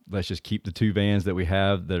 let's just keep the two vans that we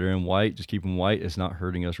have that are in white. Just keep them white. It's not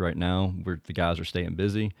hurting us right now. The guys are staying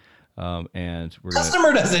busy. And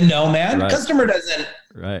customer doesn't know, man. Right. Customer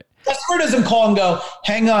doesn't call and go,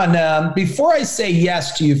 hang on, before I say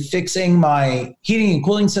yes to you fixing my heating and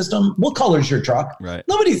cooling system, what color's your truck? Right.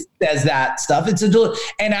 Nobody says that stuff.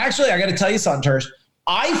 And actually, I got to tell you something, Tersh.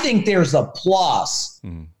 I think there's a plus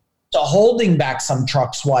to holding back some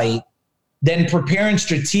trucks white than preparing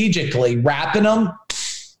strategically, wrapping them,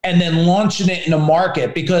 and then launching it in a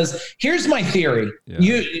market. Because here's my theory.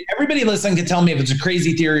 Yeah. Everybody listening can tell me if it's a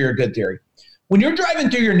crazy theory or a good theory. When you're driving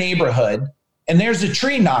through your neighborhood and there's a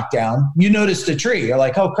tree knocked down, you notice the tree. You're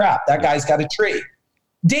like, oh crap, that guy's got a tree.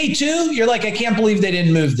 Day 2, you're like, I can't believe they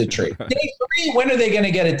didn't move the tree. Right. Day 3, when are they going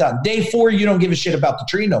to get it done? Day 4, you don't give a shit about the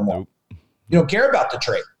tree no more. Nope. You don't care about the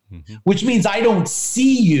tree. Which means I don't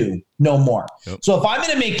see you no more. Yep. So if I'm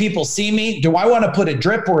going to make people see me, do I want to put a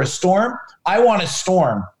drip or a storm? I want a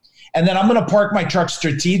storm. And then I'm going to park my truck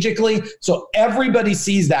strategically so everybody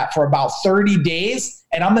sees that for about 30 days.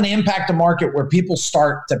 And I'm going to impact a market where people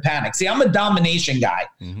start to panic. See, I'm a domination guy.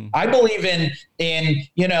 I believe in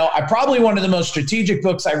probably one of the most strategic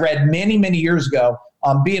books I read many, many years ago,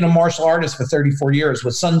 being a martial artist for 34 years,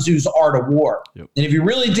 was Sun Tzu's Art of War. Yep. And if you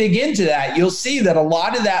really dig into that, you'll see that a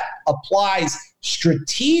lot of that applies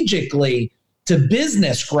strategically to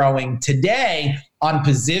business growing today on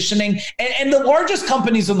positioning. And the largest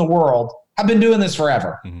companies in the world have been doing this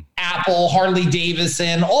forever. Apple, Harley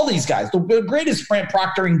Davidson, all these guys, the greatest brand,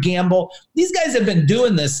 Procter and Gamble. These guys have been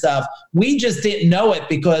doing this stuff. We just didn't know it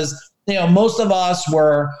because, most of us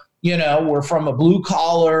were, we're from a blue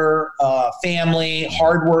collar family,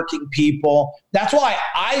 hardworking people. That's why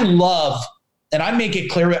I love, and I make it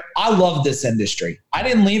clear, I love this industry. I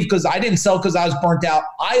didn't leave because I didn't sell because I was burnt out.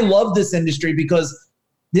 I love this industry because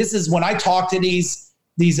this is when I talk to these,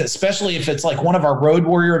 especially if it's like one of our Road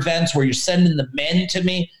Warrior events where you're sending the men to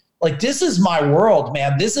me, like this is my world,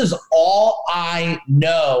 man. This is all I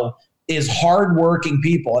know is hardworking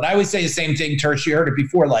people. And I always say the same thing, Tersh, you heard it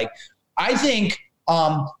before. Like, I think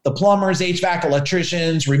the plumbers, HVAC,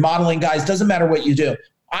 electricians, remodeling guys, doesn't matter what you do.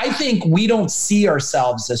 I think we don't see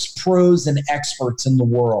ourselves as pros and experts in the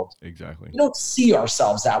world. Exactly. We don't see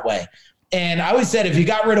ourselves that way. And I always said, if you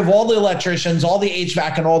got rid of all the electricians, all the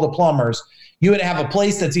HVAC, and all the plumbers, you would have a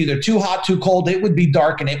place that's either too hot, too cold. It would be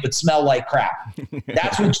dark and it would smell like crap.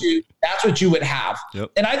 That's what you would have.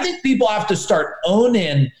 Yep. And I think people have to start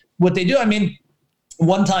owning what they do. I mean,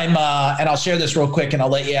 one time, and I'll share this real quick and I'll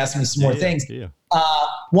let you ask me some more things. Yeah.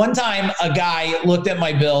 One time a guy looked at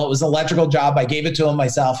my bill. It was an electrical job. I gave it to him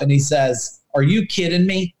myself. And he says, "Are you kidding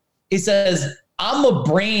me?" He says, "I'm a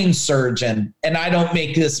brain surgeon and I don't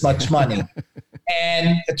make this much money."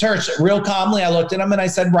 And Tersh, real calmly, I looked at him and I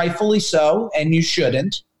said, "Rightfully so, and you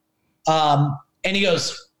shouldn't." And he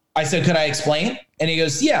goes, I said, "Could I explain?" And he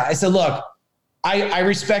goes, "Yeah." I said, "Look, I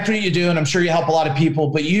respect what you do, and I'm sure you help a lot of people,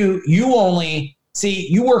 but you only see,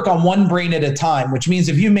 you work on one brain at a time, which means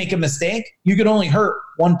if you make a mistake, you could only hurt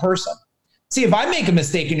one person. See, if I make a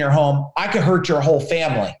mistake in your home, I could hurt your whole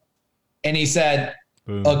family." And he said,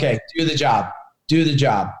 "Boom. Okay, do the job. Do the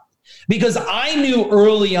job." Because I knew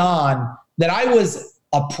early on that I was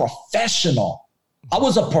a professional. I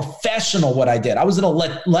was a professional what I did. I was an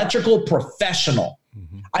electrical professional.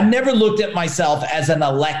 I never looked at myself as an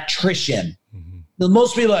electrician.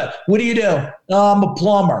 Most people are like, "What do you do?" "Oh, I'm a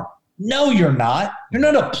plumber." No, you're not. You're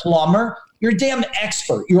not a plumber. You're a damn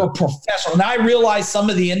expert. You're a professional. And I realize some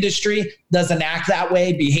of the industry doesn't act that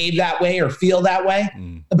way, behave that way, or feel that way.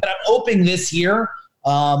 But I'm hoping this year,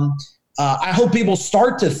 I hope people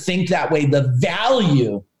start to think that way, the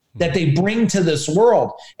value that they bring to this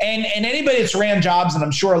world. And anybody that's ran jobs, and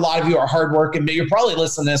I'm sure a lot of you are hardworking, but you're probably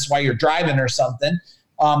listening to this while you're driving or something.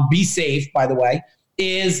 Be safe, by the way.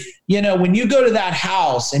 Is, when you go to that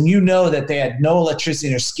house and you know that they had no electricity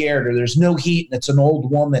and they're scared, or there's no heat and it's an old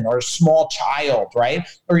woman or a small child, right?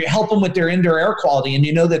 Or you help them with their indoor air quality and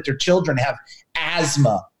you know that their children have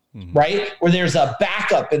asthma, right? Or there's a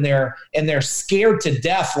backup and they're scared to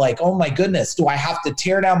death, like, "Oh my goodness, do I have to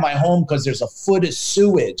tear down my home because there's a foot of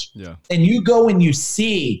sewage?" Yeah. And you go and you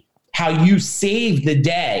see how you saved the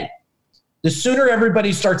day. The sooner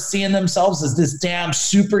everybody starts seeing themselves as this damn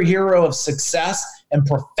superhero of success and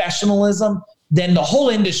professionalism, then the whole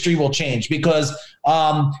industry will change. Because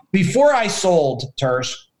before I sold,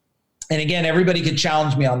 Tersh, and again, everybody could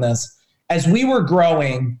challenge me on this, as we were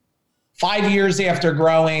growing, 5 years after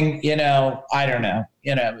growing, I don't know,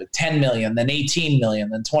 10 million, then 18 million,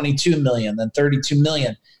 then 22 million, then 32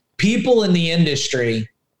 million. People in the industry,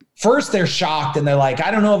 first they're shocked and they're like,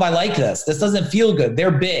 "I don't know if I like this. This doesn't feel good." They're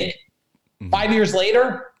big. 5 years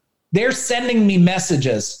later, they're sending me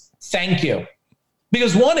messages, "Thank you."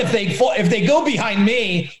 Because one, if they go behind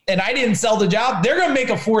me and I didn't sell the job, they're going to make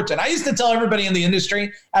a fortune. I used to tell everybody in the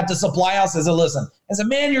industry at the supply house, I said, "Listen," I said,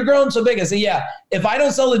 "Man, you're growing so big." I said, "Yeah, if I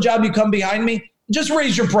don't sell the job, you come behind me, just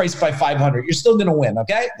raise your price by 500. You're still going to win.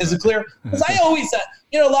 Okay. Is it clear?" Because I always said,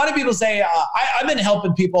 a lot of people say, I've been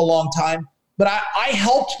helping people a long time, but I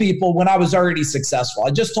helped people when I was already successful.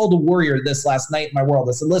 I just told a warrior this last night in my world.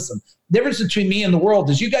 I said, "Listen, the difference between me and the world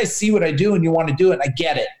is you guys see what I do and you want to do it. And I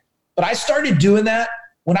get it. But I started doing that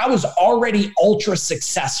when I was already ultra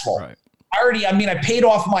successful." Right. I paid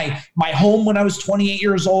off my home when I was 28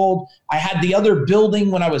 years old. I had the other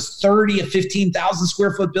building when I was 30, a 15,000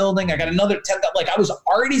 square foot building. I got another 10. Like, I was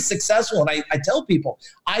already successful. And I tell people,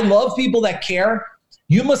 I love people that care.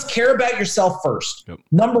 You must care about yourself first. Yep.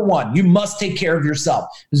 Number one, you must take care of yourself.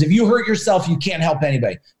 Because if you hurt yourself, you can't help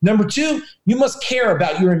anybody. Number two, you must care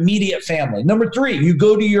about your immediate family. Number three, you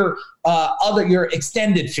go to your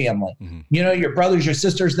extended family. Your brothers, your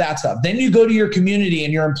sisters, that stuff. Then you go to your community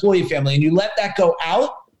and your employee family and you let that go out.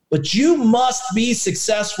 But you must be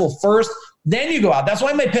successful first Then you go out. That's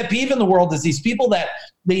why my pet peeve in the world is these people that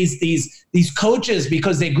these coaches,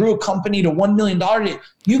 because they grew a company to $1 million.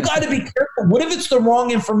 You got to be careful. What if it's the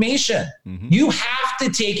wrong information? Mm-hmm. You have to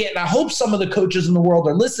take it. And I hope some of the coaches in the world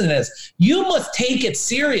are listening to this. You must take it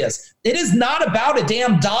serious. It is not about a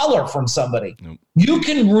damn dollar from somebody. Nope. You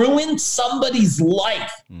can ruin somebody's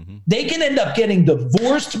life. Mm-hmm. They can end up getting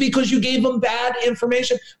divorced because you gave them bad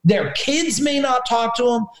information. Their kids may not talk to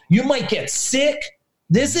them. You might get sick.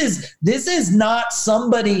 This is not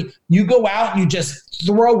somebody you go out and you just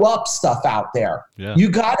throw up stuff out there. Yeah. You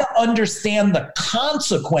got to understand the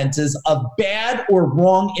consequences of bad or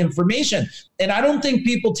wrong information. And I don't think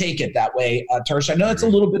people take it that way, Tersh. I know it's a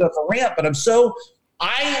little bit of a rant, but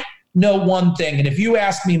I know one thing. And if you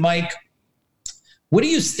ask me, Mike, what do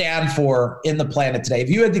you stand for in the planet today? If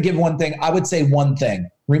you had to give one thing, I would say one thing: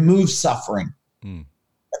 remove suffering.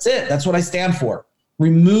 That's it. That's what I stand for.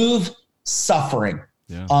 Remove suffering.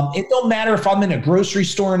 Yeah. It don't matter if I'm in a grocery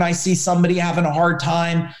store and I see somebody having a hard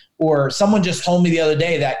time, or someone just told me the other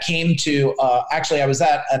day that came to, actually I was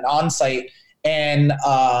at an on-site, and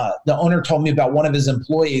the owner told me about one of his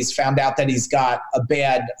employees found out that he's got a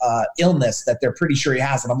bad illness that they're pretty sure he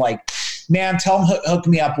has. And I'm like, man, tell him, hook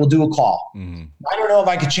me up. We'll do a call. Mm-hmm. I don't know if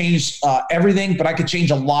I could change everything, but I could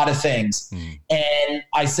change a lot of things. Mm-hmm. And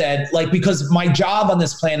I said, because my job on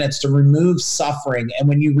this planet is to remove suffering. And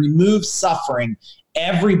when you remove suffering,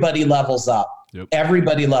 everybody levels up. Yep.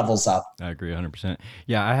 Everybody levels up. I agree 100%.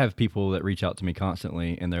 Yeah, I have people that reach out to me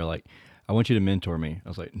constantly, and they're like, I want you to mentor me. I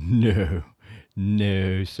was like,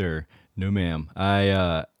 no, sir. No, ma'am.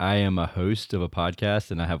 I am a host of a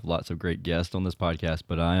podcast, and I have lots of great guests on this podcast,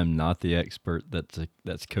 but I am not the expert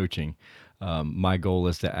that's coaching. My goal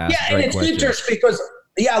is to ask great questions. Yeah, and it's interesting because,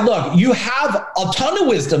 look, you have a ton of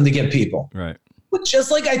wisdom to give people. Right. But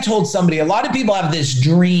just like I told somebody, a lot of people have this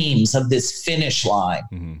dreams of this finish line.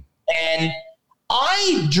 Mm-hmm. And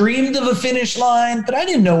I dreamed of a finish line, but I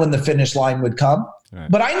didn't know when the finish line would come.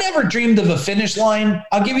 Right. But I never dreamed of a finish line.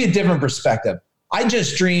 I'll give you a different perspective. I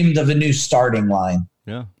just dreamed of a new starting line.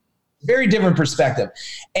 Yeah. Very different perspective.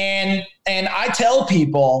 And I tell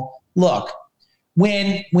people, look,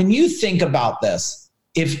 when you think about this,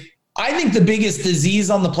 I think the biggest disease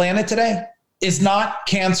on the planet today is not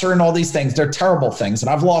cancer and all these things. They're terrible things.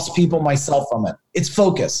 And I've lost people myself from it. It's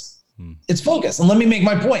focus. It's focus. And let me make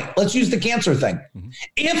my point. Let's use the cancer thing. Mm-hmm.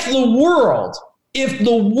 If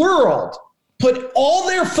the world put all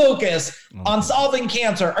their focus on solving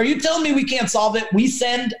cancer, are you telling me we can't solve it? We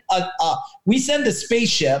send a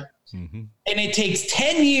spaceship, mm-hmm. and it takes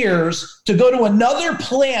 10 years to go to another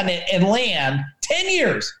planet and land. 10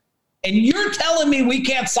 years. And you're telling me we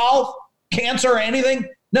can't solve cancer or anything?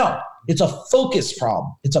 No. It's a focus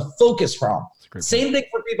problem. It's a focus problem. Same thing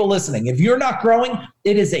for people listening. If you're not growing,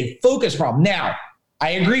 it is a focus problem. Now,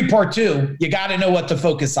 I agree, part two, you got to know what to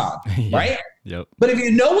focus on, right? Yep. But if you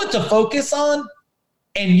know what to focus on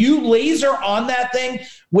and you laser on that thing,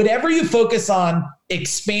 whatever you focus on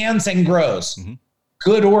expands and grows, mm-hmm.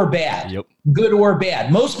 good or bad. Yep. Good or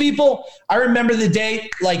bad. Most people, I remember the day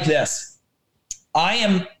like this. I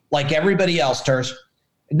am like everybody else, Tersh.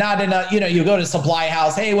 Not in you go to supply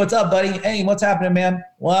house. Hey, what's up, buddy? Hey, what's happening, man?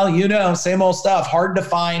 Well, same old stuff. Hard to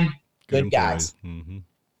find good guys. Mm-hmm.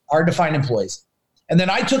 Hard to find employees. And then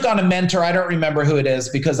I took on a mentor. I don't remember who it is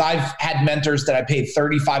because I've had mentors that I paid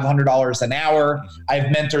 $3,500 an hour. Mm-hmm. I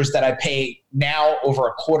have mentors that I pay now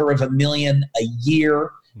over $250,000 a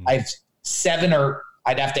year. Mm-hmm. I have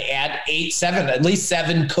I'd have to add at least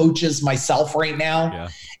seven coaches myself right now.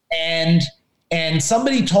 Yeah. And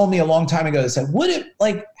somebody told me a long time ago, they said, what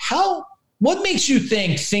makes you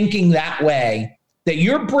thinking that way, that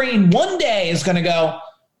your brain one day is going to go,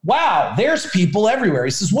 wow, there's people everywhere.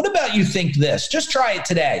 He says, what about you think this? Just try it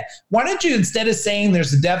today. Why don't you, instead of saying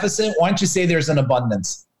there's a deficit, why don't you say there's an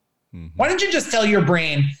abundance? Mm-hmm. Why don't you just tell your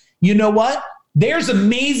brain, you know what? There's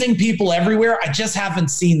amazing people everywhere. I just haven't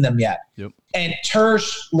seen them yet. Yep. And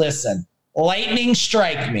Tersh, listen, lightning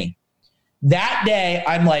strike me. That day,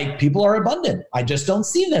 I'm like, people are abundant. I just don't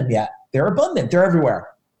see them yet. They're abundant. They're everywhere.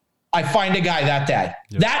 I find a guy that day.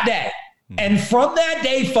 Yep. That day. Mm-hmm. And from that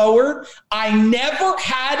day forward, I never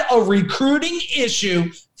had a recruiting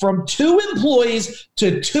issue from 2 employees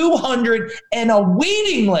to 200 and a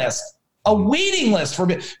waiting list. A waiting list for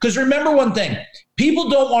me. Because remember one thing, people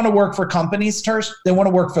don't want to work for companies, Tersh. They want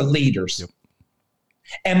to work for leaders. Yep.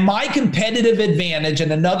 And my competitive advantage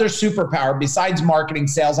and another superpower besides marketing,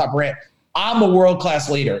 sales, operation, I'm a world-class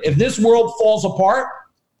leader. If this world falls apart,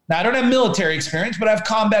 Now, I don't have military experience, but I have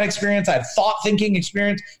combat experience. I have thought thinking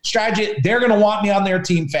experience, strategy. They're going to want me on their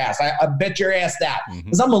team fast. I bet your ass that,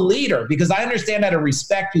 because I'm a leader, because I understand how to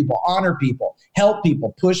respect people, honor people, help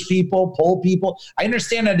people, push people, pull people. I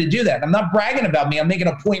understand how to do that. I'm not bragging about me. I'm making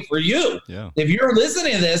a point for you. Yeah. If you're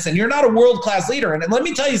listening to this and you're not a world-class leader, and let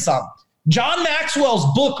me tell you something, John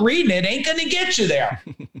Maxwell's book, reading it ain't going to get you there.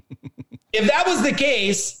 If that was the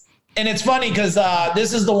case, and it's funny because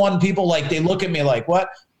this is the one people like, they look at me like, what?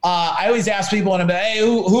 I always ask people, and I'm like, hey,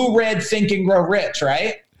 who read Think and Grow Rich,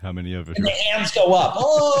 right? How many of us? And the hands go up.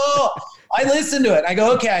 Oh, I listen to it. I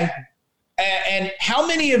go, okay. And how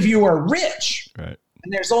many of you are rich? Right.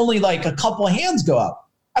 And there's only like a couple of hands go up.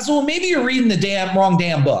 I said, well, maybe you're reading the wrong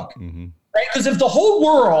damn book, right? Because if the whole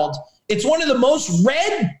world, it's one of the most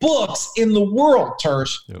read books in the world,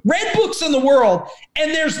 Tersh, read books in the world, and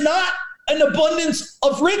there's not an abundance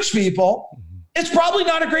of rich people, it's probably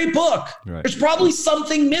not a great book. Right. There's probably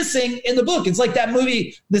something missing in the book. It's like that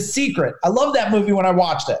movie, The Secret. I love that movie when I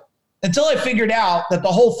watched it, until I figured out that the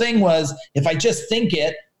whole thing was, if I just think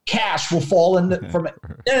it, cash will fall from it.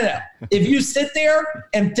 No. If you sit there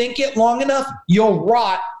and think it long enough, you'll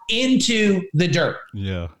rot into the dirt.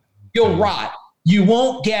 Yeah. You'll rot. You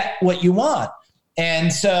won't get what you want.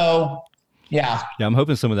 And so, yeah. Yeah, I'm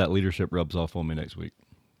hoping some of that leadership rubs off on me next week.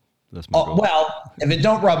 That's my goal. Well, if it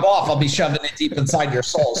don't rub off, I'll be shoving it deep inside your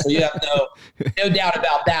soul. So you have no doubt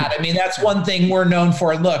about that. I mean, that's one thing we're known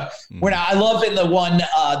for. And look, I love in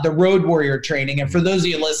the Road Warrior training. And for those of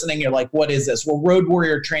you listening, you're like, what is this? Well, Road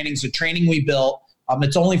Warrior training is a training we built.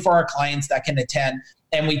 It's only for our clients that can attend.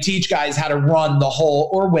 And we teach guys how to run the whole,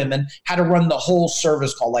 or women, how to run the whole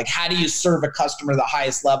service call. Like, how do you serve a customer at the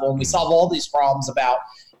highest level? And we solve all these problems about,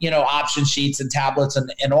 option sheets and tablets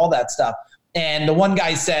and all that stuff. And the one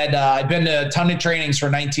guy said, I've been to a ton of trainings for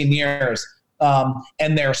 19 years,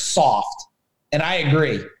 and they're soft. And I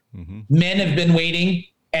agree. Men have been waiting,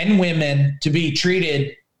 and women, to be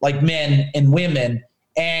treated like men and women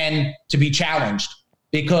and to be challenged,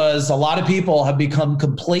 because a lot of people have become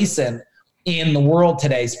complacent in the world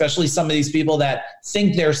today, especially some of these people that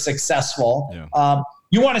think they're successful. Yeah.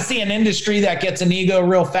 You want to see an industry that gets an ego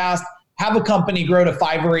real fast? Have a company grow to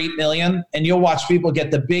 5 or 8 million, and you'll watch people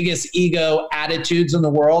get the biggest ego attitudes in the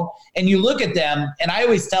world. And you look at them, and I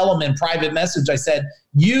always tell them in private message, I said,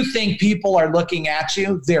 you think people are looking at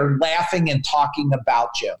you, they're laughing and talking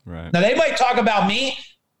about you. Right. Now, they might talk about me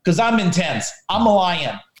because I'm intense. I'm a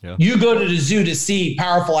lion. Yeah. You go to the zoo to see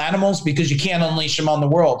powerful animals because you can't unleash them on the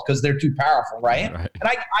world because they're too powerful, right? And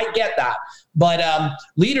I get that. But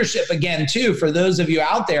leadership, again, too, for those of you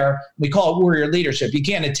out there, we call it warrior leadership. You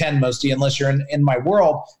can't attend, most of you, unless you're in my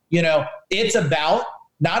world. It's about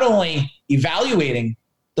not only evaluating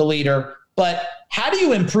the leader, but how do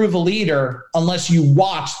you improve a leader unless you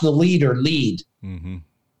watch the leader lead?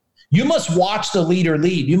 You must watch the leader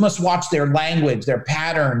lead. You must watch their language, their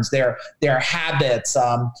patterns, their habits,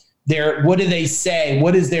 what do they say?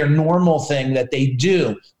 What is their normal thing that they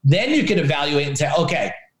do? Then you can evaluate and say,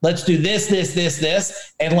 okay, let's do this,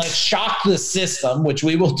 and let's shock the system, which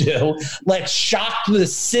we will do. Let's shock the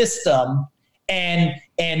system and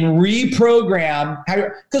reprogram.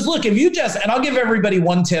 Because look, if you and I'll give everybody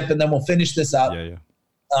one tip, and then we'll finish this up. Yeah.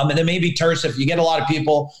 And then maybe, Tersh, if you get a lot of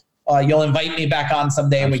people, you'll invite me back on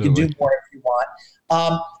someday. Absolutely. And we can do more if you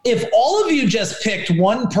want. If all of you just picked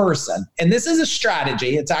one person, and this is a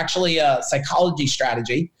strategy, it's actually a psychology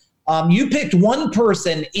strategy. You picked one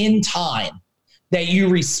person in time that you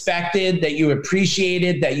respected, that you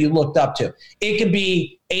appreciated, that you looked up to. It could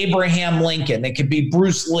be Abraham Lincoln. It could be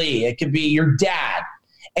Bruce Lee. It could be your dad.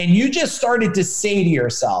 And you just started to say to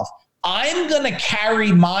yourself, I'm going to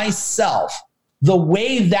carry myself the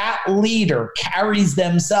way that leader carries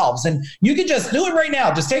themselves. And you can just do it right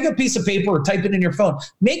now. Just take a piece of paper or type it in your phone.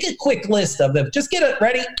 Make a quick list of them. Just get it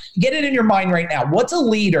ready. Get it in your mind right now. What's a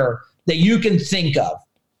leader that you can think of?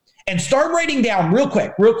 And start writing down real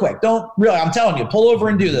quick. Don't really, I'm telling you, pull over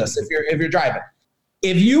and do this if you're driving.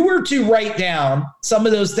 If you were to write down some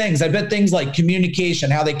of those things, I bet things like communication,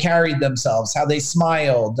 how they carried themselves, how they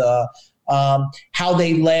smiled, how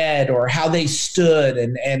they led, or how they stood,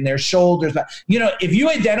 and their shoulders. If you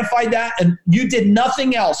identified that and you did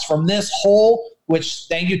nothing else from this whole, which,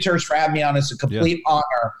 thank you, Tersh, for having me on. It's a complete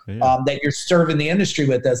honor that you're serving the industry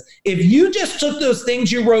with us. If you just took those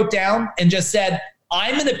things you wrote down and just said,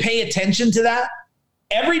 I'm going to pay attention to that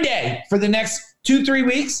every day for the next 2-3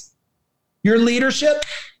 weeks, your leadership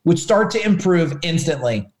would start to improve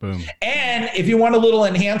instantly. Boom. And if you want a little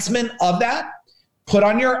enhancement of that, put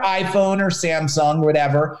on your iPhone or Samsung,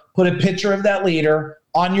 whatever, put a picture of that leader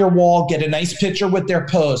on your wall, get a nice picture with their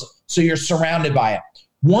post so you're surrounded by it.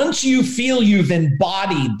 Once you feel you've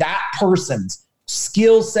embodied that person's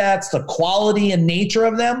skill sets, the quality and nature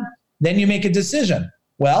of them, then you make a decision.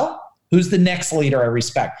 Well, who's the next leader I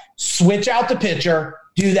respect? Switch out the pitcher,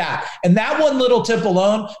 do that. And that one little tip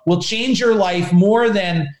alone will change your life more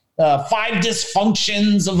than 5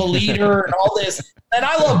 dysfunctions of a leader and all this. And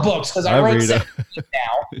I love books because I write 17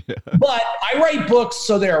 now. Yeah. But I write books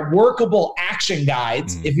so they're workable action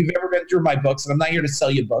guides. If you've ever been through my books, and I'm not here to sell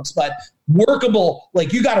you books, but workable,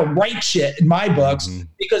 like you got to write shit in my books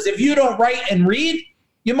because if you don't write and read,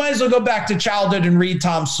 you might as well go back to childhood and read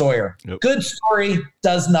Tom Sawyer. Good story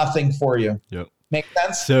does nothing for you. Make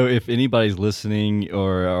sense? So if anybody's listening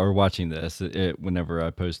or watching this, whenever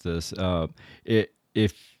I post this,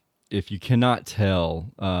 if you cannot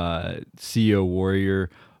tell, CEO Warrior,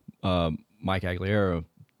 Mike Agugliaro,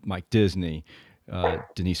 Mike Disney,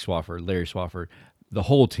 Denise Swafford, Larry Swafford, the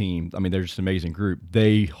whole team, I mean, they're just an amazing group.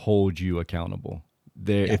 They hold you accountable.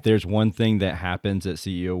 If there's one thing that happens at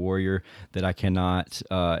CEO Warrior that I cannot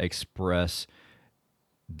express,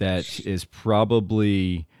 that is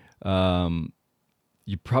probably,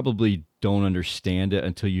 you probably don't understand it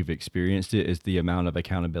until you've experienced it, is the amount of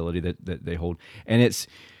accountability that they hold. And it's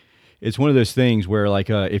one of those things where, like,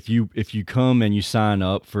 if you come and you sign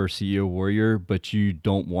up for CEO Warrior, but you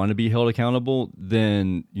don't want to be held accountable,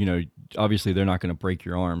 then, obviously they're not going to break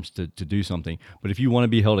your arms to do something. But if you want to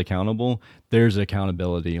be held accountable, there's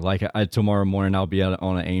accountability. Like tomorrow morning, I'll be on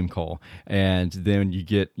an AIM call, and then you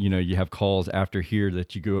get, you have calls after here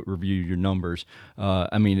that you go review your numbers.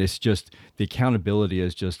 I mean, it's just, the accountability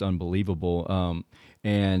is just unbelievable.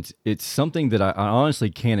 And it's something that I honestly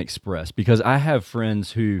can't express, because I have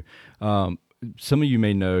friends who, some of you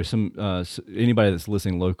may know, anybody that's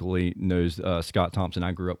listening locally knows Scott Thompson.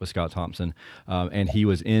 I grew up with Scott Thompson, and he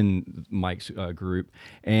was in Mike's group.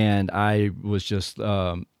 And I was just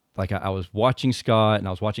I was watching Scott, and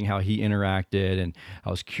I was watching how he interacted, and I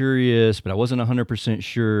was curious, but I wasn't 100%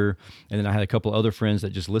 sure. And then I had a couple other friends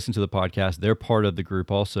that just listened to the podcast. They're part of the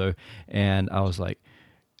group also. And I was like,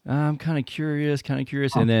 I'm kind of curious.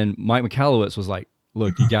 And then Mike McAllowitz was like,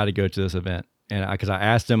 look, you got to go to this event. And because I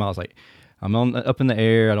asked him, I was like, I'm up in the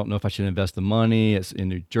air. I don't know if I should invest the money. It's in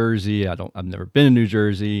New Jersey. I've never been in New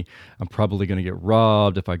Jersey. I'm probably going to get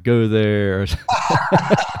robbed if I go there.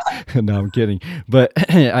 No, I'm kidding. But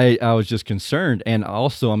I was just concerned. And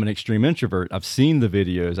also, I'm an extreme introvert. I've seen the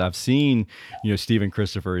videos. I've seen, Stephen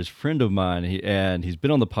Christopher is a friend of mine, and he's been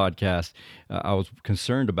on the podcast. I was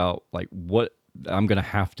concerned about like what I'm going to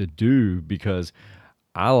have to do, because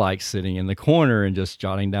I like sitting in the corner and just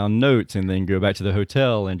jotting down notes and then go back to the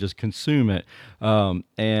hotel and just consume it.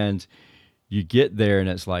 And you get there and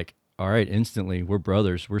it's like, all right, instantly we're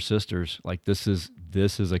brothers, we're sisters. Like this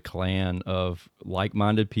is a clan of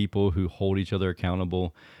like-minded people who hold each other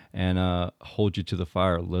accountable and hold you to the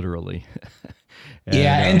fire, literally.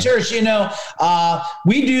 And Church,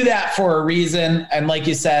 we do that for a reason. And like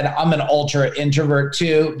you said, I'm an ultra introvert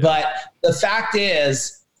too. But the fact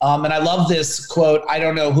is, and I love this quote, I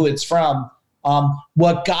don't know who it's from,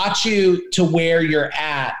 what got you to where you're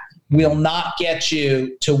at will not get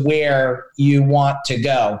you to where you want to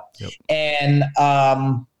go. And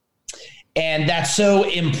that's so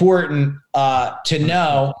important to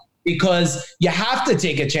know, because you have to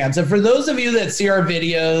take a chance. And for those of you that see our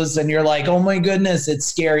videos and you're like, oh my goodness, it's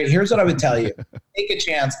scary, here's what I would tell you. Take a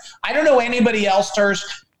chance. I don't know anybody else, Tersh.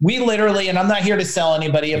 We literally, and I'm not here to sell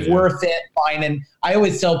anybody, if we're a fit, fine. And I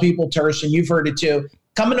always tell people, Tersh, and you've heard it too,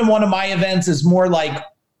 coming to one of my events is more like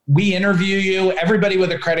we interview you. Everybody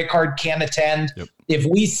with a credit card can attend. If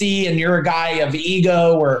we see and you're a guy of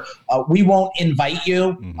ego, or we won't invite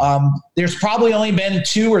you. There's probably only been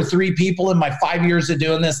 2 or 3 people in my 5 years of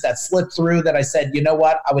doing this that slipped through that I said, you know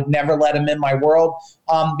what, I would never let them in my world,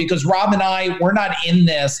 because Rob and I, we're not in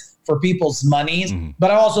this for people's monies.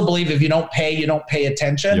 But I also believe if you don't pay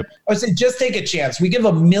attention. I would say just take a chance. We give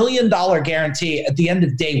 $1 million guarantee at the end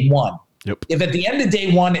of day one. If at the end of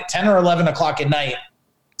day one at 10 or 11 o'clock at night,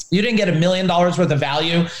 you didn't get $1 million worth of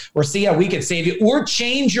value, or see how we could save you or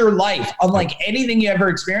change your life, unlike anything you ever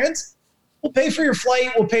experienced, we'll pay for your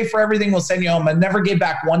flight. We'll pay for everything. We'll send you home. I never gave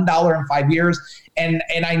back $1 in 5 years. And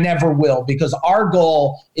I never will, because our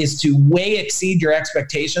goal is to way exceed your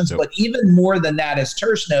expectations. But even more than that, as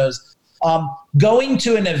Tersh knows, going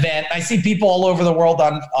to an event, I see people all over the world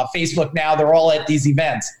on Facebook now, they're all at these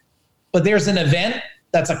events, but there's an event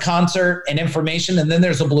that's a concert and information, and then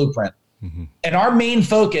there's a blueprint. And our main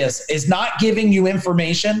focus is not giving you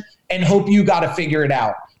information and hope you got to figure it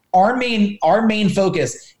out. Our main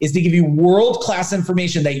focus is to give you world-class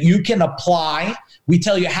information that you can apply. We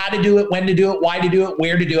tell you how to do it, when to do it, why to do it,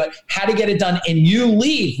 where to do it, how to get it done, and you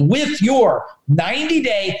leave with your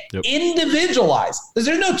 90-day individualized. Because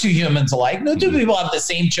there's no two humans alike. No two people have the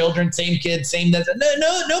same children, same kids, same this.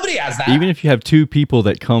 No, nobody has that. Even if you have two people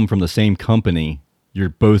that come from the same company, you're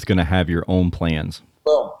both going to have your own plans.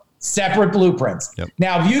 Boom. Separate blueprints. Yep.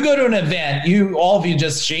 Now, if you go to an event, all of you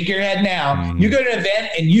just shake your head now. You go to an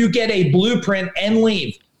event and you get a blueprint and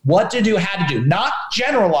leave. What to do, how to do, not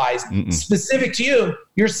generalized, specific to you.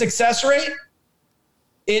 Your success rate,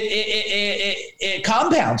 it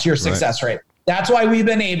compounds your success rate. That's why we've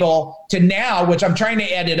been able to now, which I'm trying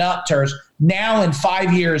to add it up, Tersh. Now in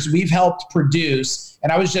 5 years, we've helped produce,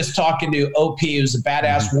 and I was just talking to OP, who's a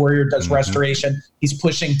badass warrior, does restoration. He's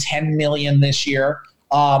pushing 10 million this year.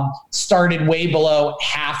 Started way below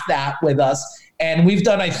half that with us. And we've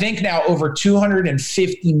done, I think now over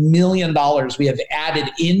 $250 million we have added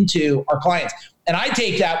into our clients. And I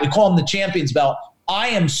take that, we call them the Champions Belt. I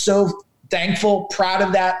am so thankful, proud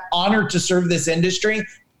of that, honored to serve this industry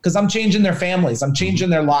because I'm changing their families. I'm changing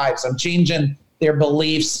their lives. I'm changing their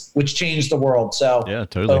beliefs, which change the world. So yeah,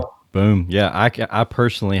 totally. Boom. Yeah. I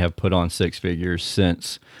personally have put on six figures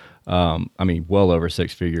since, well over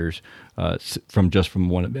six figures. From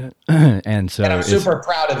one event. and I'm super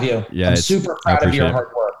proud of you. Yeah, I'm super proud of your hard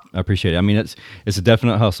work. I appreciate it. I mean, it's a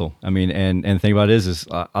definite hustle. I mean, and the thing about it is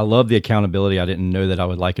I love the accountability. I didn't know that I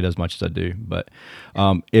would like it as much as I do. But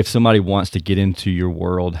if somebody wants to get into your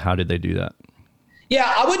world, how did they do that?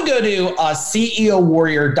 Yeah, I would go to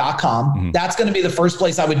ceowarrior.com. That's going to be the first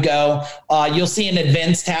place I would go. You'll see an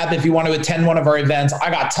events tab if you want to attend one of our events. I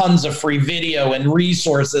got tons of free video and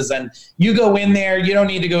resources, and you go in there. You don't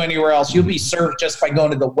need to go anywhere else. You'll be served just by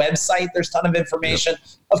going to the website. There's a ton of information.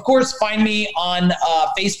 Of course, find me on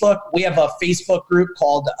Facebook. We have a Facebook group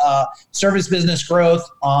called Service Business Growth.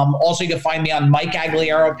 Also, you can find me on Mike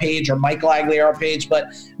Agugliaro page or Michael Agugliaro page.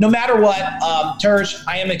 But no matter what, Tersh,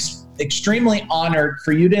 I am extremely honored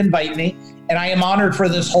for you to invite me, and I am honored for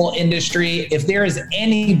this whole industry. If there is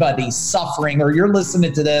anybody suffering or you're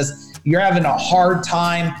listening to this, you're having a hard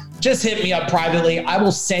time, just hit me up privately. I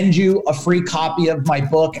will send you a free copy of my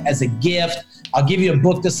book as a gift. I'll give you a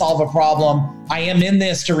book to solve a problem. I am in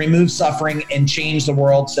this to remove suffering and change the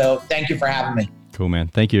world. So thank you for having me. Cool, man.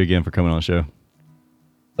 Thank you again for coming on the show.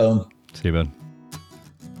 Boom. See you, bud.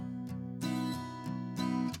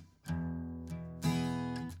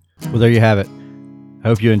 Well, there you have it. I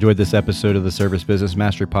hope you enjoyed this episode of the Service Business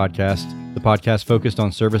Mastery Podcast, the podcast focused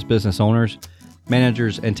on service business owners,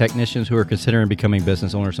 managers, and technicians who are considering becoming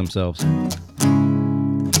business owners themselves.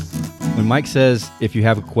 When Mike says, if you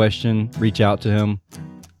have a question, reach out to him,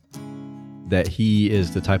 that he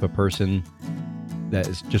is the type of person that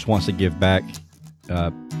just wants to give back,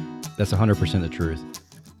 that's 100% the truth.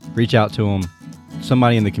 Reach out to him.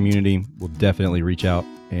 Somebody in the community will definitely reach out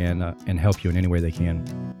and help you in any way they can.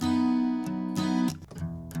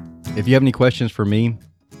 If you have any questions for me,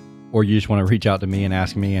 or you just want to reach out to me and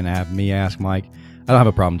ask me and have me ask Mike, I don't have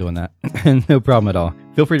a problem doing that. No problem at all.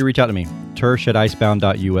 Feel free to reach out to me.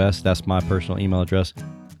 tersh@icebound.us. That's my personal email address.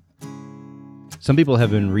 Some people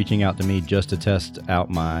have been reaching out to me just to test out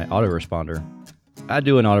my autoresponder. I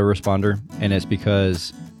do an autoresponder, and it's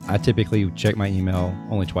because I typically check my email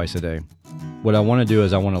only twice a day. What I want to do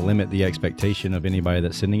is I want to limit the expectation of anybody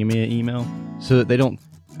that's sending me an email so that they don't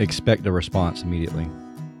expect a response immediately.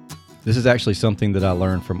 This is actually something that I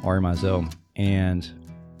learned from Ari Mizell. And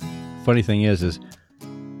funny thing is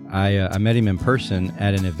I met him in person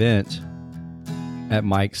at an event at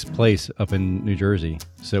Mike's place up in New Jersey.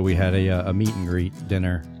 So we had a meet and greet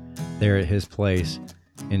dinner there at his place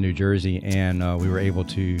in New Jersey, and we were able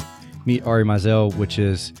to meet Ari Mizell, which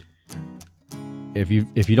is, if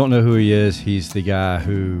you don't know who he is, he's the guy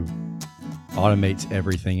who automates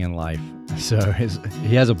everything in life. So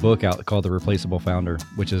he has a book out called The Replaceable Founder,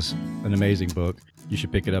 which is an amazing book. You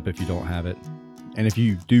should pick it up if you don't have it. And if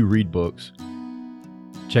you do read books,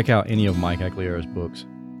 check out any of Mike Agugliaro's books.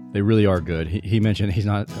 They really are good. He mentioned he's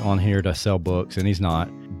not on here to sell books, and he's not,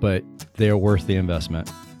 but they're worth the investment.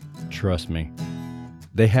 Trust me.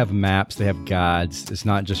 They have maps, they have guides. It's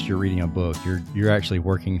not just you're reading a book. You're actually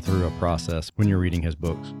working through a process when you're reading his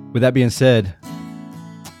books. With that being said,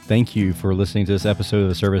 thank you for listening to this episode of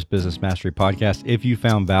the Service Business Mastery Podcast. If you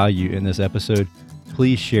found value in this episode,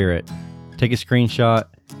 please share it. Take a screenshot,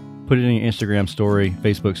 put it in your Instagram story,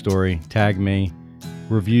 Facebook story, tag me.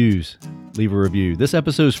 Reviews, leave a review. This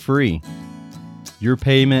episode is free. Your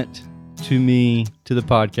payment to me, to the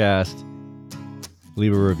podcast,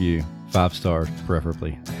 leave a review. 5 stars,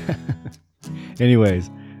 preferably. Anyways,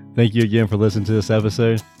 thank you again for listening to this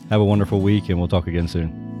episode. Have a wonderful week, and we'll talk again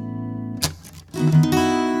soon.